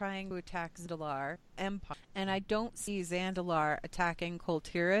Tiras trying to attack Zandalar Empire, and I don't see Zandalar attacking Kul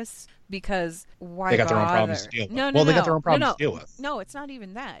Tiras because why They got their own bother? problems to deal with. No, Well, they got their own problems to deal with. No, it's not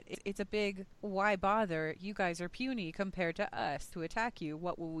even that. It's a big why bother? You guys are puny compared to us to attack you.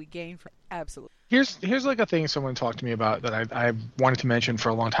 What will we gain from? Absolutely. Here's like a thing someone talked to me about that I wanted to mention for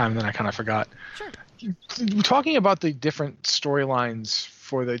a long time and then I kind of forgot. Sure. Talking about the different storylines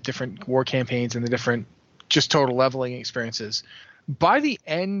for the different war campaigns and the different just total leveling experiences. By the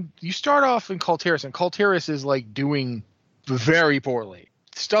end, you start off in Kul Tiras, and Kul Tiras is like doing very poorly.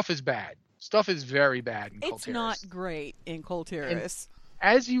 Stuff is bad. Stuff is very bad in Kul Tiras. It's not great in Kul Tiras.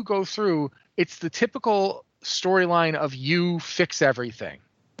 As you go through, it's the typical storyline of you fix everything.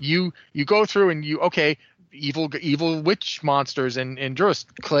 You go through and evil witch monsters and Drus.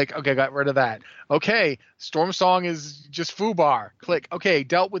 Click. Okay, got rid of that. Okay, Storm Song is just foobar. Click. Okay,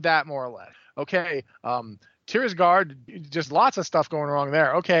 dealt with that more or less. Okay, Tirisgard, just lots of stuff going wrong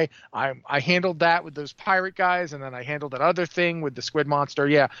there. Okay, I handled that with those pirate guys, and then I handled that other thing with the squid monster.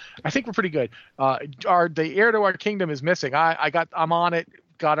 Yeah, I think we're pretty good. The heir to our kingdom is missing. I'm on it.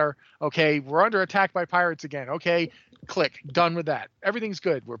 Got her. Okay, we're under attack by pirates again. Okay, click. Done with that. Everything's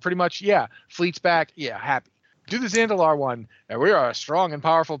good. We're pretty much, fleet's back. Yeah, happy. Do the Zandalar one. We are a strong and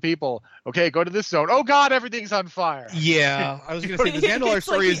powerful people. Okay, go to this zone. Oh God, everything's on fire. Yeah, I was going to say the Zandalar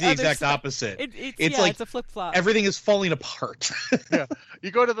story is the exact opposite. It's a flip flop. Everything is falling apart. Yeah,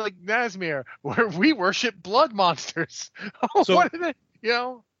 you go to Nazmir where we worship blood monsters. Oh, so, what is it?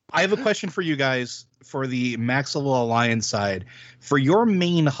 I have a question for you guys for the Max Level Alliance side. For your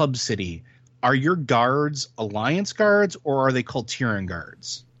main hub city, are your guards Alliance guards or are they Kultiran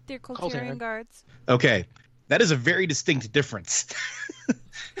guards? They're Kultiran guards. Okay. That is a very distinct difference.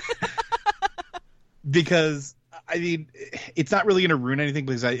 Because, I mean, it's not really going to ruin anything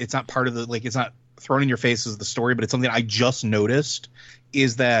because it's not part of it's not thrown in your face as the story, but it's something I just noticed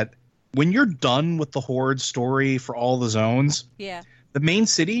is that when you're done with the Horde story for all the zones, the main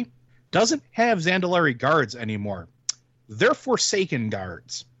city doesn't have Zandalari guards anymore. They're Forsaken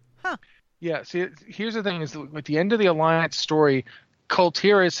guards. Huh. Yeah, see, here's the thing is at the end of the Alliance story, Kul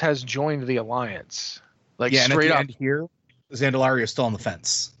Tiras has joined the Alliance. And straight at the up end here, Zandalari is still on the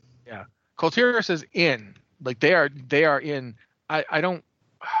fence. Yeah. Kul Tiras is in. They are in. I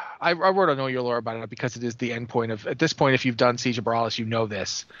wrote a Know Your Lore about it because it is the end point of, at this point, if you've done Siege of Borealis, you know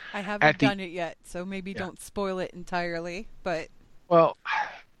this. I haven't done it yet, so maybe don't spoil it entirely, but. Well,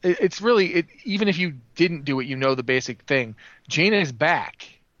 it's really, even if you didn't do it, you know the basic thing. Jaina is back.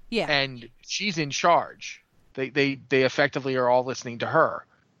 Yeah. And she's in charge. They effectively are all listening to her.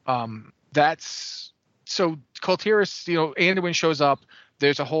 So Kul Tiras, Anduin shows up.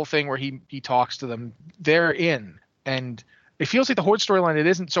 There's a whole thing where he talks to them. They're in. And it feels like the Horde storyline, it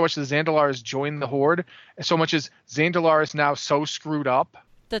isn't so much that Zandalar has joined the Horde, so much as Zandalar is now so screwed up.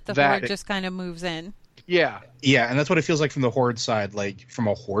 That the Horde just kind of moves in. Yeah. Yeah, and that's what it feels like from the Horde side, from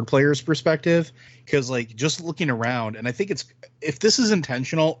a Horde player's perspective. Because, just looking around, and I think if this is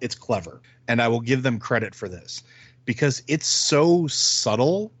intentional, it's clever. And I will give them credit for this. Because it's so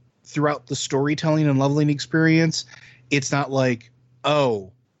subtle throughout the storytelling and leveling experience. It's not like,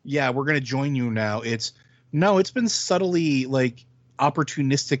 oh, yeah, we're going to join you now. It's been subtly,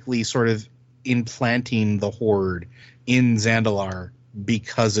 opportunistically sort of implanting the Horde in Zandalar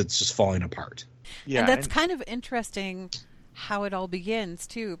because it's just falling apart. Yeah, and that's kind of interesting how it all begins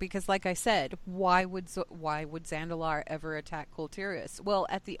too, because like I said, why would Zandalar ever attack Kul Tiras? Well,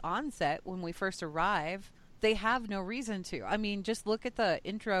 at the onset, when we first arrive, they have no reason to. I mean, just look at the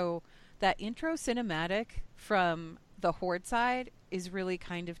intro. That intro cinematic from the Horde side is really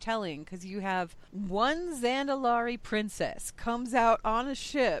kind of telling, because you have one Zandalari princess comes out on a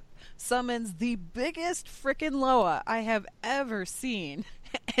ship, summons the biggest frickin' Loa I have ever seen,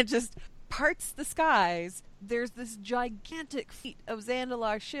 and just parts the skies. There's this gigantic fleet of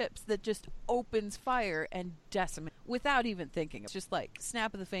Zandalar ships that just opens fire and decimates without even thinking. It's just like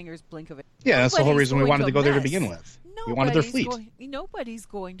snap of the fingers, blink of it. Yeah, that's the whole reason we wanted to go there to begin with. We wanted their fleet. Nobody's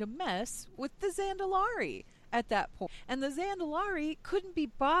going to mess with the Zandalari at that point. And the Zandalari couldn't be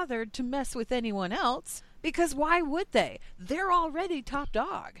bothered to mess with anyone else, because why would they? They're already top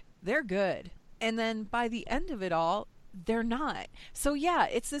dog. They're good. And then by the end of it all, they're not. So yeah,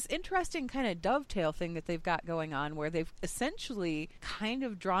 it's this interesting kind of dovetail thing that they've got going on, where they've essentially kind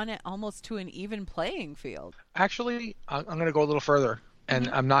of drawn it almost to an even playing field. Actually, I'm going to go a little further, and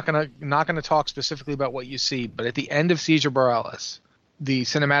I'm not going to talk specifically about what you see, but at the end of Siege of Borealis, the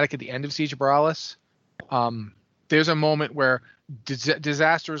cinematic at the end of Siege of Borealis, there's a moment where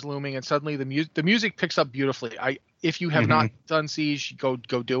disaster is looming, and suddenly the music picks up beautifully. If you have not done Siege, go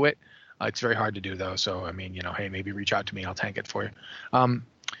do it. It's very hard to do though. So I mean, hey, maybe reach out to me. I'll tank it for you. I'm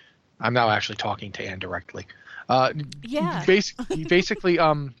now actually talking to Anne directly. Yeah. Basically,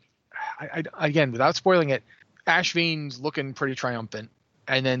 again, without spoiling it, Ashvine's looking pretty triumphant,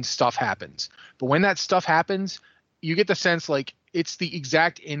 and then stuff happens. But when that stuff happens, you get the sense like it's the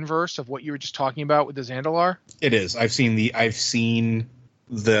exact inverse of what you were just talking about with the Zandalar. It is. I've seen the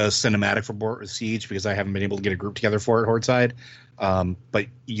cinematic for Siege because I haven't been able to get a group together for it, Horde side. But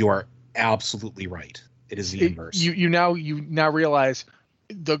you are absolutely right. It is the inverse. You now realize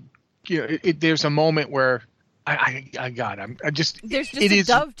there's a moment where there's just a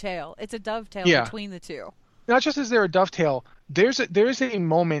dovetail. It's a dovetail between the two. Not just is there a dovetail, there's a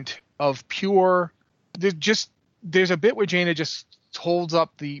moment of pure. There's a bit where Jaina just holds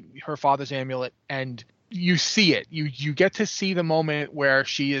up her father's amulet, and you see it. You get to see the moment where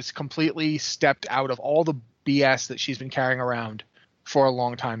she is completely stepped out of all the BS that she's been carrying around for a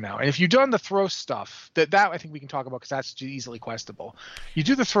long time now. And if you've done the throw stuff, that I think we can talk about because that's easily questable. You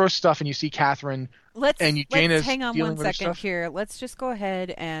do the throw stuff and you see Catherine. Jaina's hang on one second here. Let's just go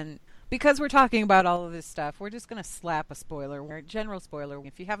ahead and, because we're talking about all of this stuff, we're just going to slap a spoiler, general spoiler.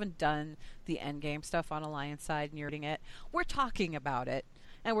 If you haven't done the endgame stuff on Alliance side and you're reading it, we're talking about it,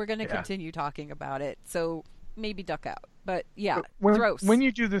 and we're going to continue talking about it. So maybe duck out. But yeah, throws. When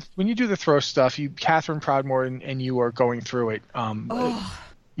you do the throw stuff, Catherine Proudmoore and you are going through it.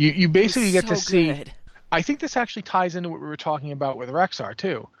 You basically get to see. Good. I think this actually ties into what we were talking about with Rexxar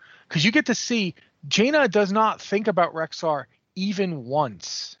too, because you get to see Jaina does not think about Rexxar even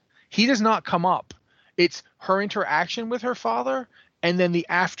once. He does not come up. It's her interaction with her father and then the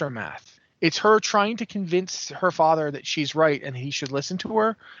aftermath. It's her trying to convince her father that she's right and he should listen to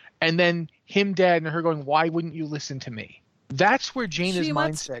her, and then him dead and her going, why wouldn't you listen to me? That's where Jaina's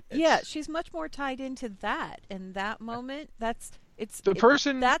mindset is. Yeah, she's much more tied into that. In that moment, that's the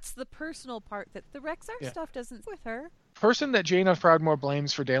personal part that the Rexxar stuff doesn't with her. The person that Jaina Proudmoore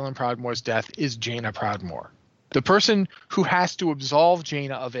blames for Dalen Proudmoore's death is Jaina Proudmoore. The person who has to absolve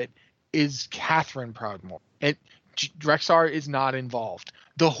Jaina of it is Catherine Proudmoore. And Rexxar is not involved.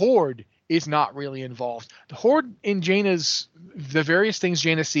 The Horde is not really involved. The Horde in the various things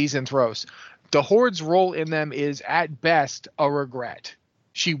Jaina sees and throws, the Horde's role in them is at best a regret.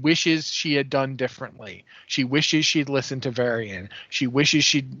 She wishes she had done differently. She wishes she'd listened to Varian. She wishes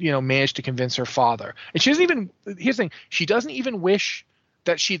she'd, managed to convince her father. And here's the thing, she doesn't even wish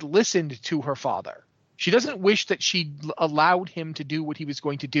that she'd listened to her father. She doesn't wish that she allowed him to do what he was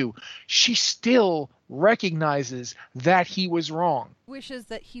going to do. She still recognizes that he was wrong. Wishes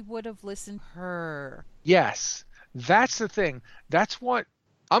that he would have listened to her. Yes, that's the thing. That's what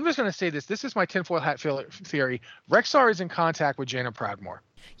I'm just going to say. This is my tinfoil hat theory. Rexxar is in contact with Jaina Proudmoore.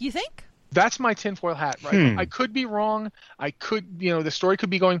 You think? That's my tinfoil hat, right? I could be wrong. I could, the story could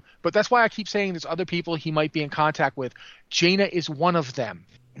be going, but that's why I keep saying there's other people he might be in contact with. Jaina is one of them.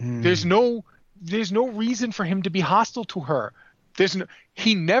 There's no reason for him to be hostile to her.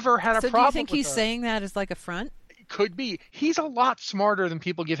 He never had a problem with her. So do you think he's saying that as like a front? It could be. He's a lot smarter than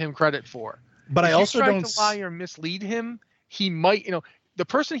people give him credit for. But I also don't to lie or mislead him. He might, the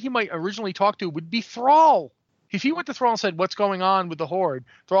person he might originally talk to would be Thrall. If he went to Thrall and said, "What's going on with the Horde?"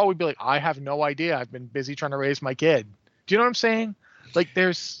 Thrall would be like, "I have no idea. I've been busy trying to raise my kid." Do you know what I'm saying? Like,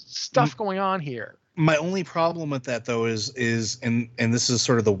 there's stuff going on here. My only problem with that, though, is and this is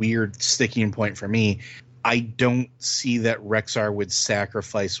sort of the weird sticking point for me, I don't see that Rexxar would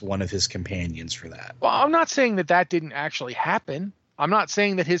sacrifice one of his companions for that. Well, I'm not saying that didn't actually happen. I'm not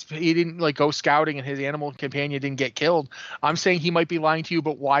saying that he didn't go scouting and his animal companion didn't get killed. I'm saying he might be lying to you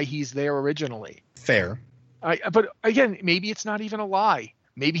about why he's there originally. Fair. But again, maybe it's not even a lie.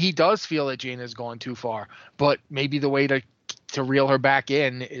 Maybe he does feel that Jaina's gone too far, but maybe the way to reel her back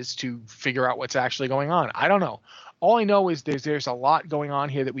in is to figure out what's actually going on. I don't know. All I know is there's a lot going on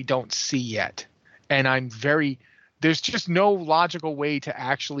here that we don't see yet. And there's just no logical way to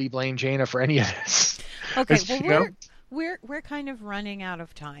actually blame Jaina for any of this. Okay, well, we're kind of running out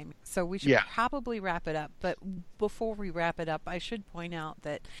of time, so we should probably wrap it up. But before we wrap it up, I should point out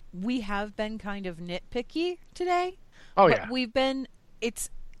that we have been kind of nitpicky today. Oh, but yeah.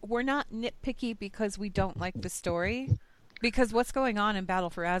 We're not nitpicky because we don't like the story. Because what's going on in Battle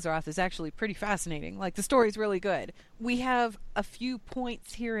for Azeroth is actually pretty fascinating. Like, the story's really good. We have a few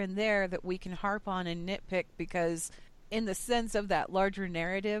points here and there that we can harp on and nitpick because in the sense of that larger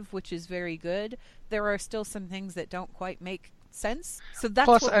narrative, which is very good, there are still some things that don't quite make sense. So that's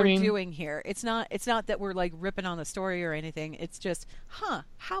what we're doing here. It's not that we're ripping on the story or anything. It's just,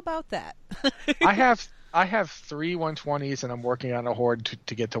 how about that? I have I have 3 120s, and I'm working on a horde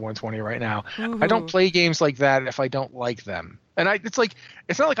to get to 120 right now. Ooh. I don't play games like that if I don't like them. And it's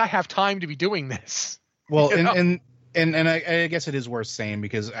not like I have time to be doing this. Well, and I guess it is worth saying,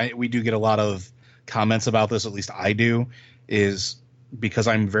 because we do get a lot of comments about this, at least I do, is because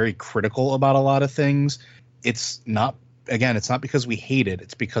I'm very critical about a lot of things. It's not because we hate it,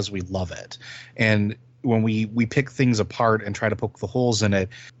 it's because we love it. And when we pick things apart and try to poke the holes in it,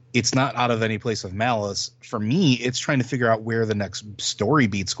 it's not out of any place of malice. For me, it's trying to figure out where the next story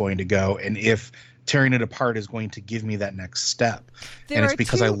beat's going to go, and if tearing it apart is going to give me that next step. And it's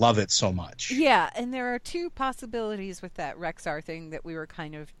because I love it so much. Yeah, and there are 2 possibilities with that Rexxar thing that we were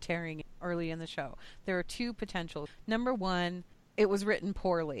kind of tearing early in the show. There are 2 potentials. Number 1, it was written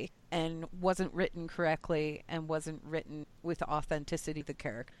poorly and wasn't written correctly and wasn't written with authenticity of the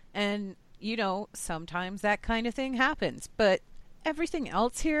character. And, sometimes that kind of thing happens. But everything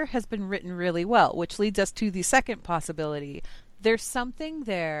else here has been written really well, which leads us to the second possibility. There's something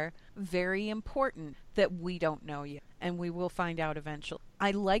there very important that we don't know yet, and we will find out eventually.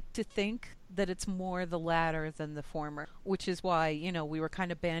 I like to think that it's more the latter than the former, which is why, we were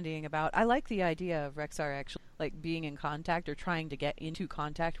kind of bandying about. I like the idea of Rexxar actually being in contact or trying to get into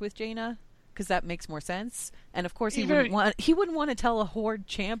contact with Jaina, because that makes more sense. And of course he wouldn't want to tell a Horde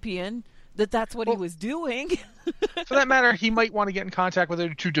champion that's what he was doing. For that matter, he might want to get in contact with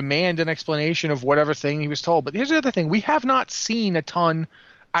her to demand an explanation of whatever thing he was told. But here's the other thing. We have not seen a ton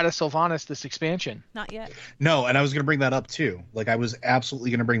out of Sylvanas this expansion. Not yet. No, and I was going to bring that up too. I was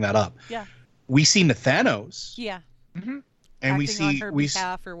absolutely going to bring that up. Yeah. We see Nathanos. Yeah. Mm-hmm. And acting on her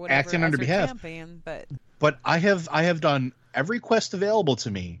behalf or whatever, acting on her behalf. Champion, but I have done every quest available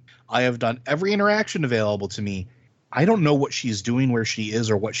to me. I have done every interaction available to me. I don't know what she's doing, where she is,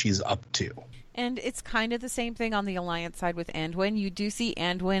 or what she's up to. And it's kind of the same thing on the Alliance side with Anduin. You do see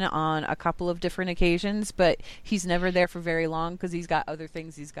Anduin on a couple of different occasions, but he's never there for very long because he's got other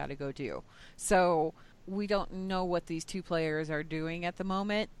things he's got to go do. So we don't know what these 2 players are doing at the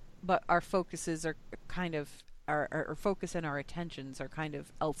moment, but our focuses are kind of our focus and our attentions are kind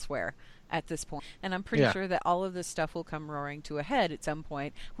of elsewhere at this point. And I'm pretty sure that all of this stuff will come roaring to a head at some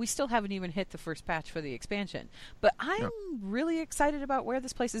point. We still haven't even hit the first patch for the expansion. But I'm really excited about where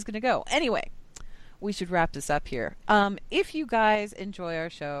this place is going to go. Anyway, we should wrap this up here. If you guys enjoy our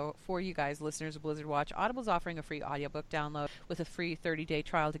show, for you guys, listeners of Blizzard Watch, Audible's offering a free audiobook download with a free 30-day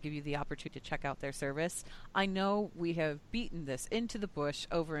trial to give you the opportunity to check out their service. I know we have beaten this into the bush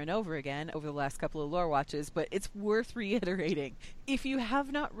over and over again over the last couple of Lore Watches, but it's worth reiterating. If you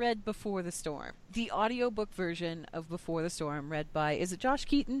have not read Before the Storm, the audiobook version of Before the Storm, read by, is it Josh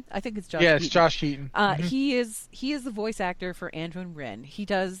Keaton? I think it's Josh Keaton. Yeah, it's Josh Keaton. He is the voice actor for Anduin Wrynn. He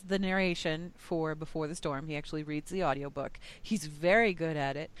does the narration for Before the Storm. He actually reads the audiobook. He's very good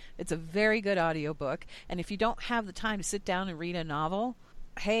at it. It's a very good audiobook. And if you don't have the time to sit down and read a novel,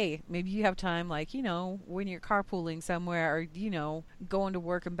 hey, maybe you have time, when you're carpooling somewhere, or, going to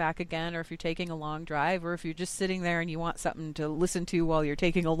work and back again, or if you're taking a long drive, or if you're just sitting there and you want something to listen to while you're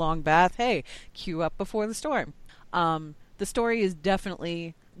taking a long bath, hey, cue up Before the Storm. The story is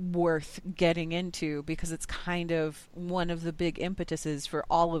definitely worth getting into because it's kind of one of the big impetuses for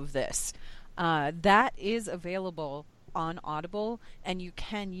all of this. That is available on Audible, and you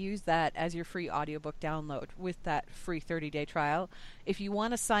can use that as your free audiobook download with that free 30-day trial. If you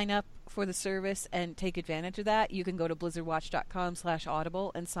want to sign up for the service and take advantage of that, you can go to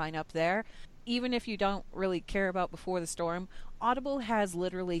blizzardwatch.com/audible and sign up there. Even if you don't really care about Before the Storm, Audible has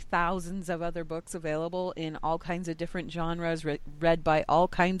literally thousands of other books available in all kinds of different genres, read by all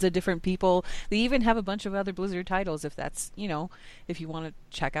kinds of different people. They even have a bunch of other Blizzard titles if that's, if you want to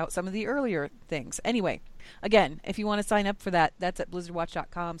check out some of the earlier things. Anyway, again, if you want to sign up for that, that's at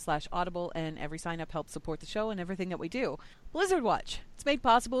blizzardwatch.com/audible, and every sign up helps support the show and everything that we do. Blizzard Watch. It's made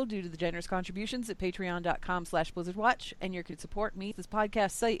possible due to the generous contributions at patreon.com/blizzardwatch, and your support me, this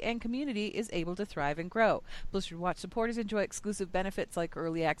podcast site, and community is able to thrive and grow. Blizzard Watch supporters enjoy exclusive benefits like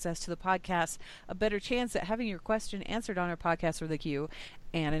early access to the podcast, a better chance at having your question answered on our podcast or the queue,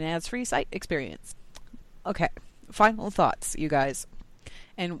 and an ads-free site experience. Okay, final thoughts, you guys.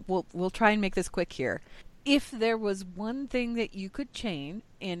 And we'll try and make this quick here. If there was one thing that you could change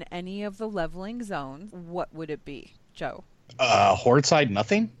in any of the leveling zones, what would it be, Joe? Horde side,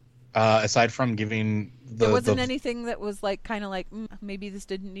 nothing. Aside from giving there wasn't anything that was maybe this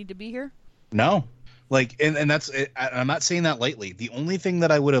didn't need to be here. No, and that's it. I'm not saying that lightly. The only thing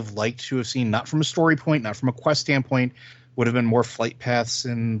that I would have liked to have seen, not from a story point, not from a quest standpoint, would have been more flight paths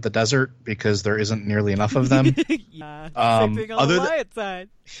in the desert, because there isn't nearly enough of them. Yeah, same thing on the Alliance side.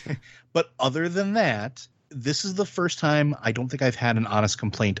 But other than that, this is the first time I don't think I've had an honest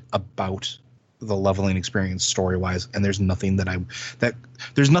complaint about the leveling experience story wise, and there's nothing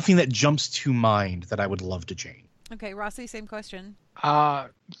that jumps to mind that I would love to change. Okay, Rossi, same question.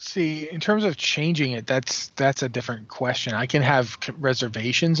 See, in terms of changing it, that's a different question. I can have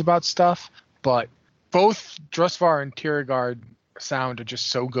reservations about stuff, but both Drustvar and Tiergard sound are just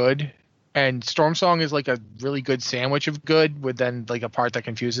so good. And Stormsong is like a really good sandwich of good with then like a part that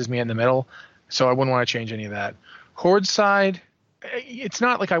confuses me in the middle. So I wouldn't want to change any of that. Horde side, it's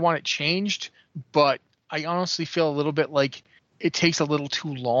not like I want it changed, but I honestly feel a little bit like it takes a little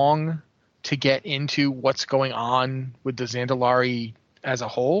too long to get into what's going on with the Zandalari as a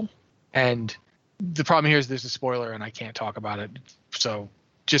whole. And the problem here is there's a spoiler and I can't talk about it. So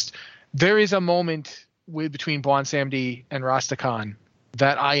just there is a moment between Bwan Samdi and Rastakhan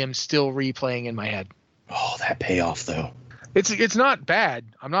that I am still replaying in my head. Oh, that payoff though. It's not bad.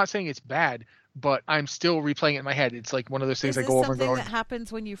 I'm not saying it's bad, but I'm still replaying it in my head. It's like one of those things I go over and go. Is this something that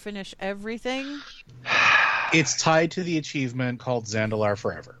happens when you finish everything? It's tied to the achievement called Zandalar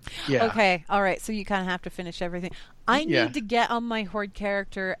Forever. Yeah. Okay. All right. So you kind of have to finish everything. I need to get on my Horde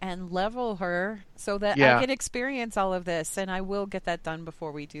character and level her so that I can experience all of this, and I will get that done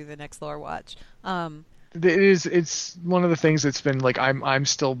before we do the next lore watch. It's one of the things that's been like I'm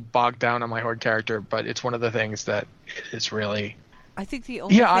still bogged down on my Horde character, but it's one of the things that it's really. I think the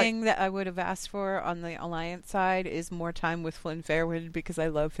only thing that I would have asked for on the Alliance side is more time with Flynn Fairwind because I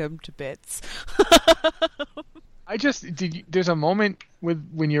love him to bits. There's a moment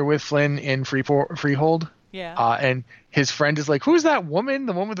when you're with Flynn in Freehold. Yeah. And his friend is like, "Who's that woman?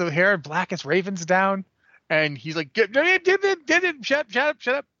 The one with the hair black as ravens down?" And he's like, "Shut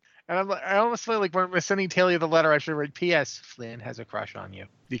up." And I almost feel like when we're sending Talia the letter, I should write, "P.S. Flynn has a crush on you,"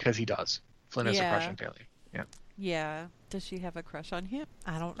 because he does. Flynn has a crush on Talia. Yeah. Yeah. Does she have a crush on him?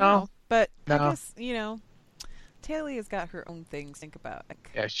 I don't know. But I guess, Talia's got her own things to think about.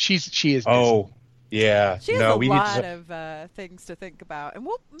 Yeah, she is. Oh, yeah. She has a lot of things to think about, and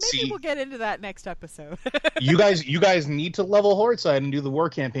we'll get into that next episode. you guys need to level Horde side and do the war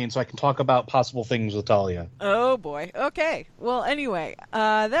campaign so I can talk about possible things with Talia. Oh boy. Okay. Well, anyway,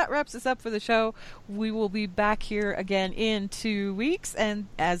 that wraps us up for the show. We will be back here again in 2 weeks, and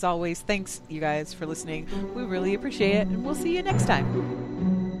as always, thanks you guys for listening. We really appreciate it, and we'll see you next time.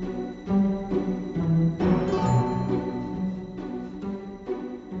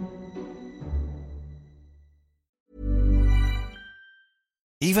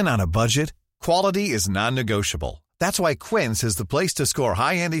 Even on a budget, quality is non-negotiable. That's why Quince is the place to score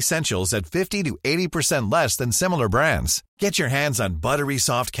high-end essentials at 50 to 80% less than similar brands. Get your hands on buttery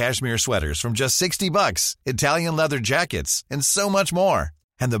soft cashmere sweaters from just $60, Italian leather jackets, and so much more.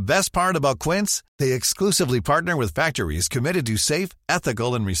 And the best part about Quince, they exclusively partner with factories committed to safe,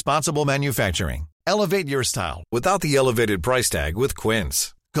 ethical, and responsible manufacturing. Elevate your style without the elevated price tag with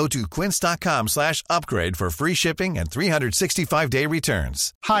Quince. Go to quince.com/upgrade for free shipping and 365-day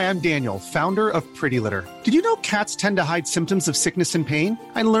returns. Hi, I'm Daniel, founder of Pretty Litter. Did you know cats tend to hide symptoms of sickness and pain?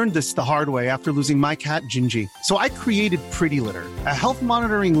 I learned this the hard way after losing my cat, Gingy. So I created Pretty Litter, a health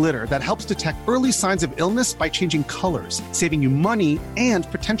monitoring litter that helps detect early signs of illness by changing colors, saving you money and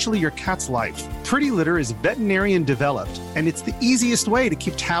potentially your cat's life. Pretty Litter is veterinarian developed, and it's the easiest way to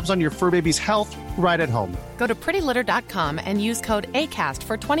keep tabs on your fur baby's health right at home. Go to prettylitter.com and use code ACAST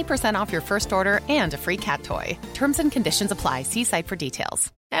for 20% off your first order and a free cat toy. Terms and conditions apply. See site for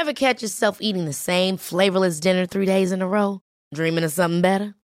details. Ever catch yourself eating the same flavorless dinner 3 days in a row? Dreaming of something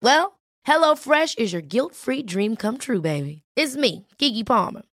better? Well, HelloFresh is your guilt-free dream come true, baby. It's me, Keke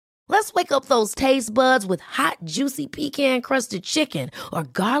Palmer. Let's wake up those taste buds with hot, juicy pecan-crusted chicken or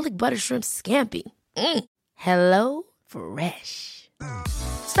garlic butter shrimp scampi. Hello Fresh.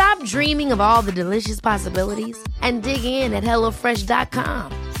 Stop dreaming of all the delicious possibilities and dig in at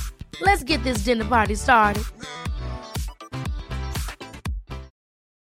HelloFresh.com. Let's get this dinner party started.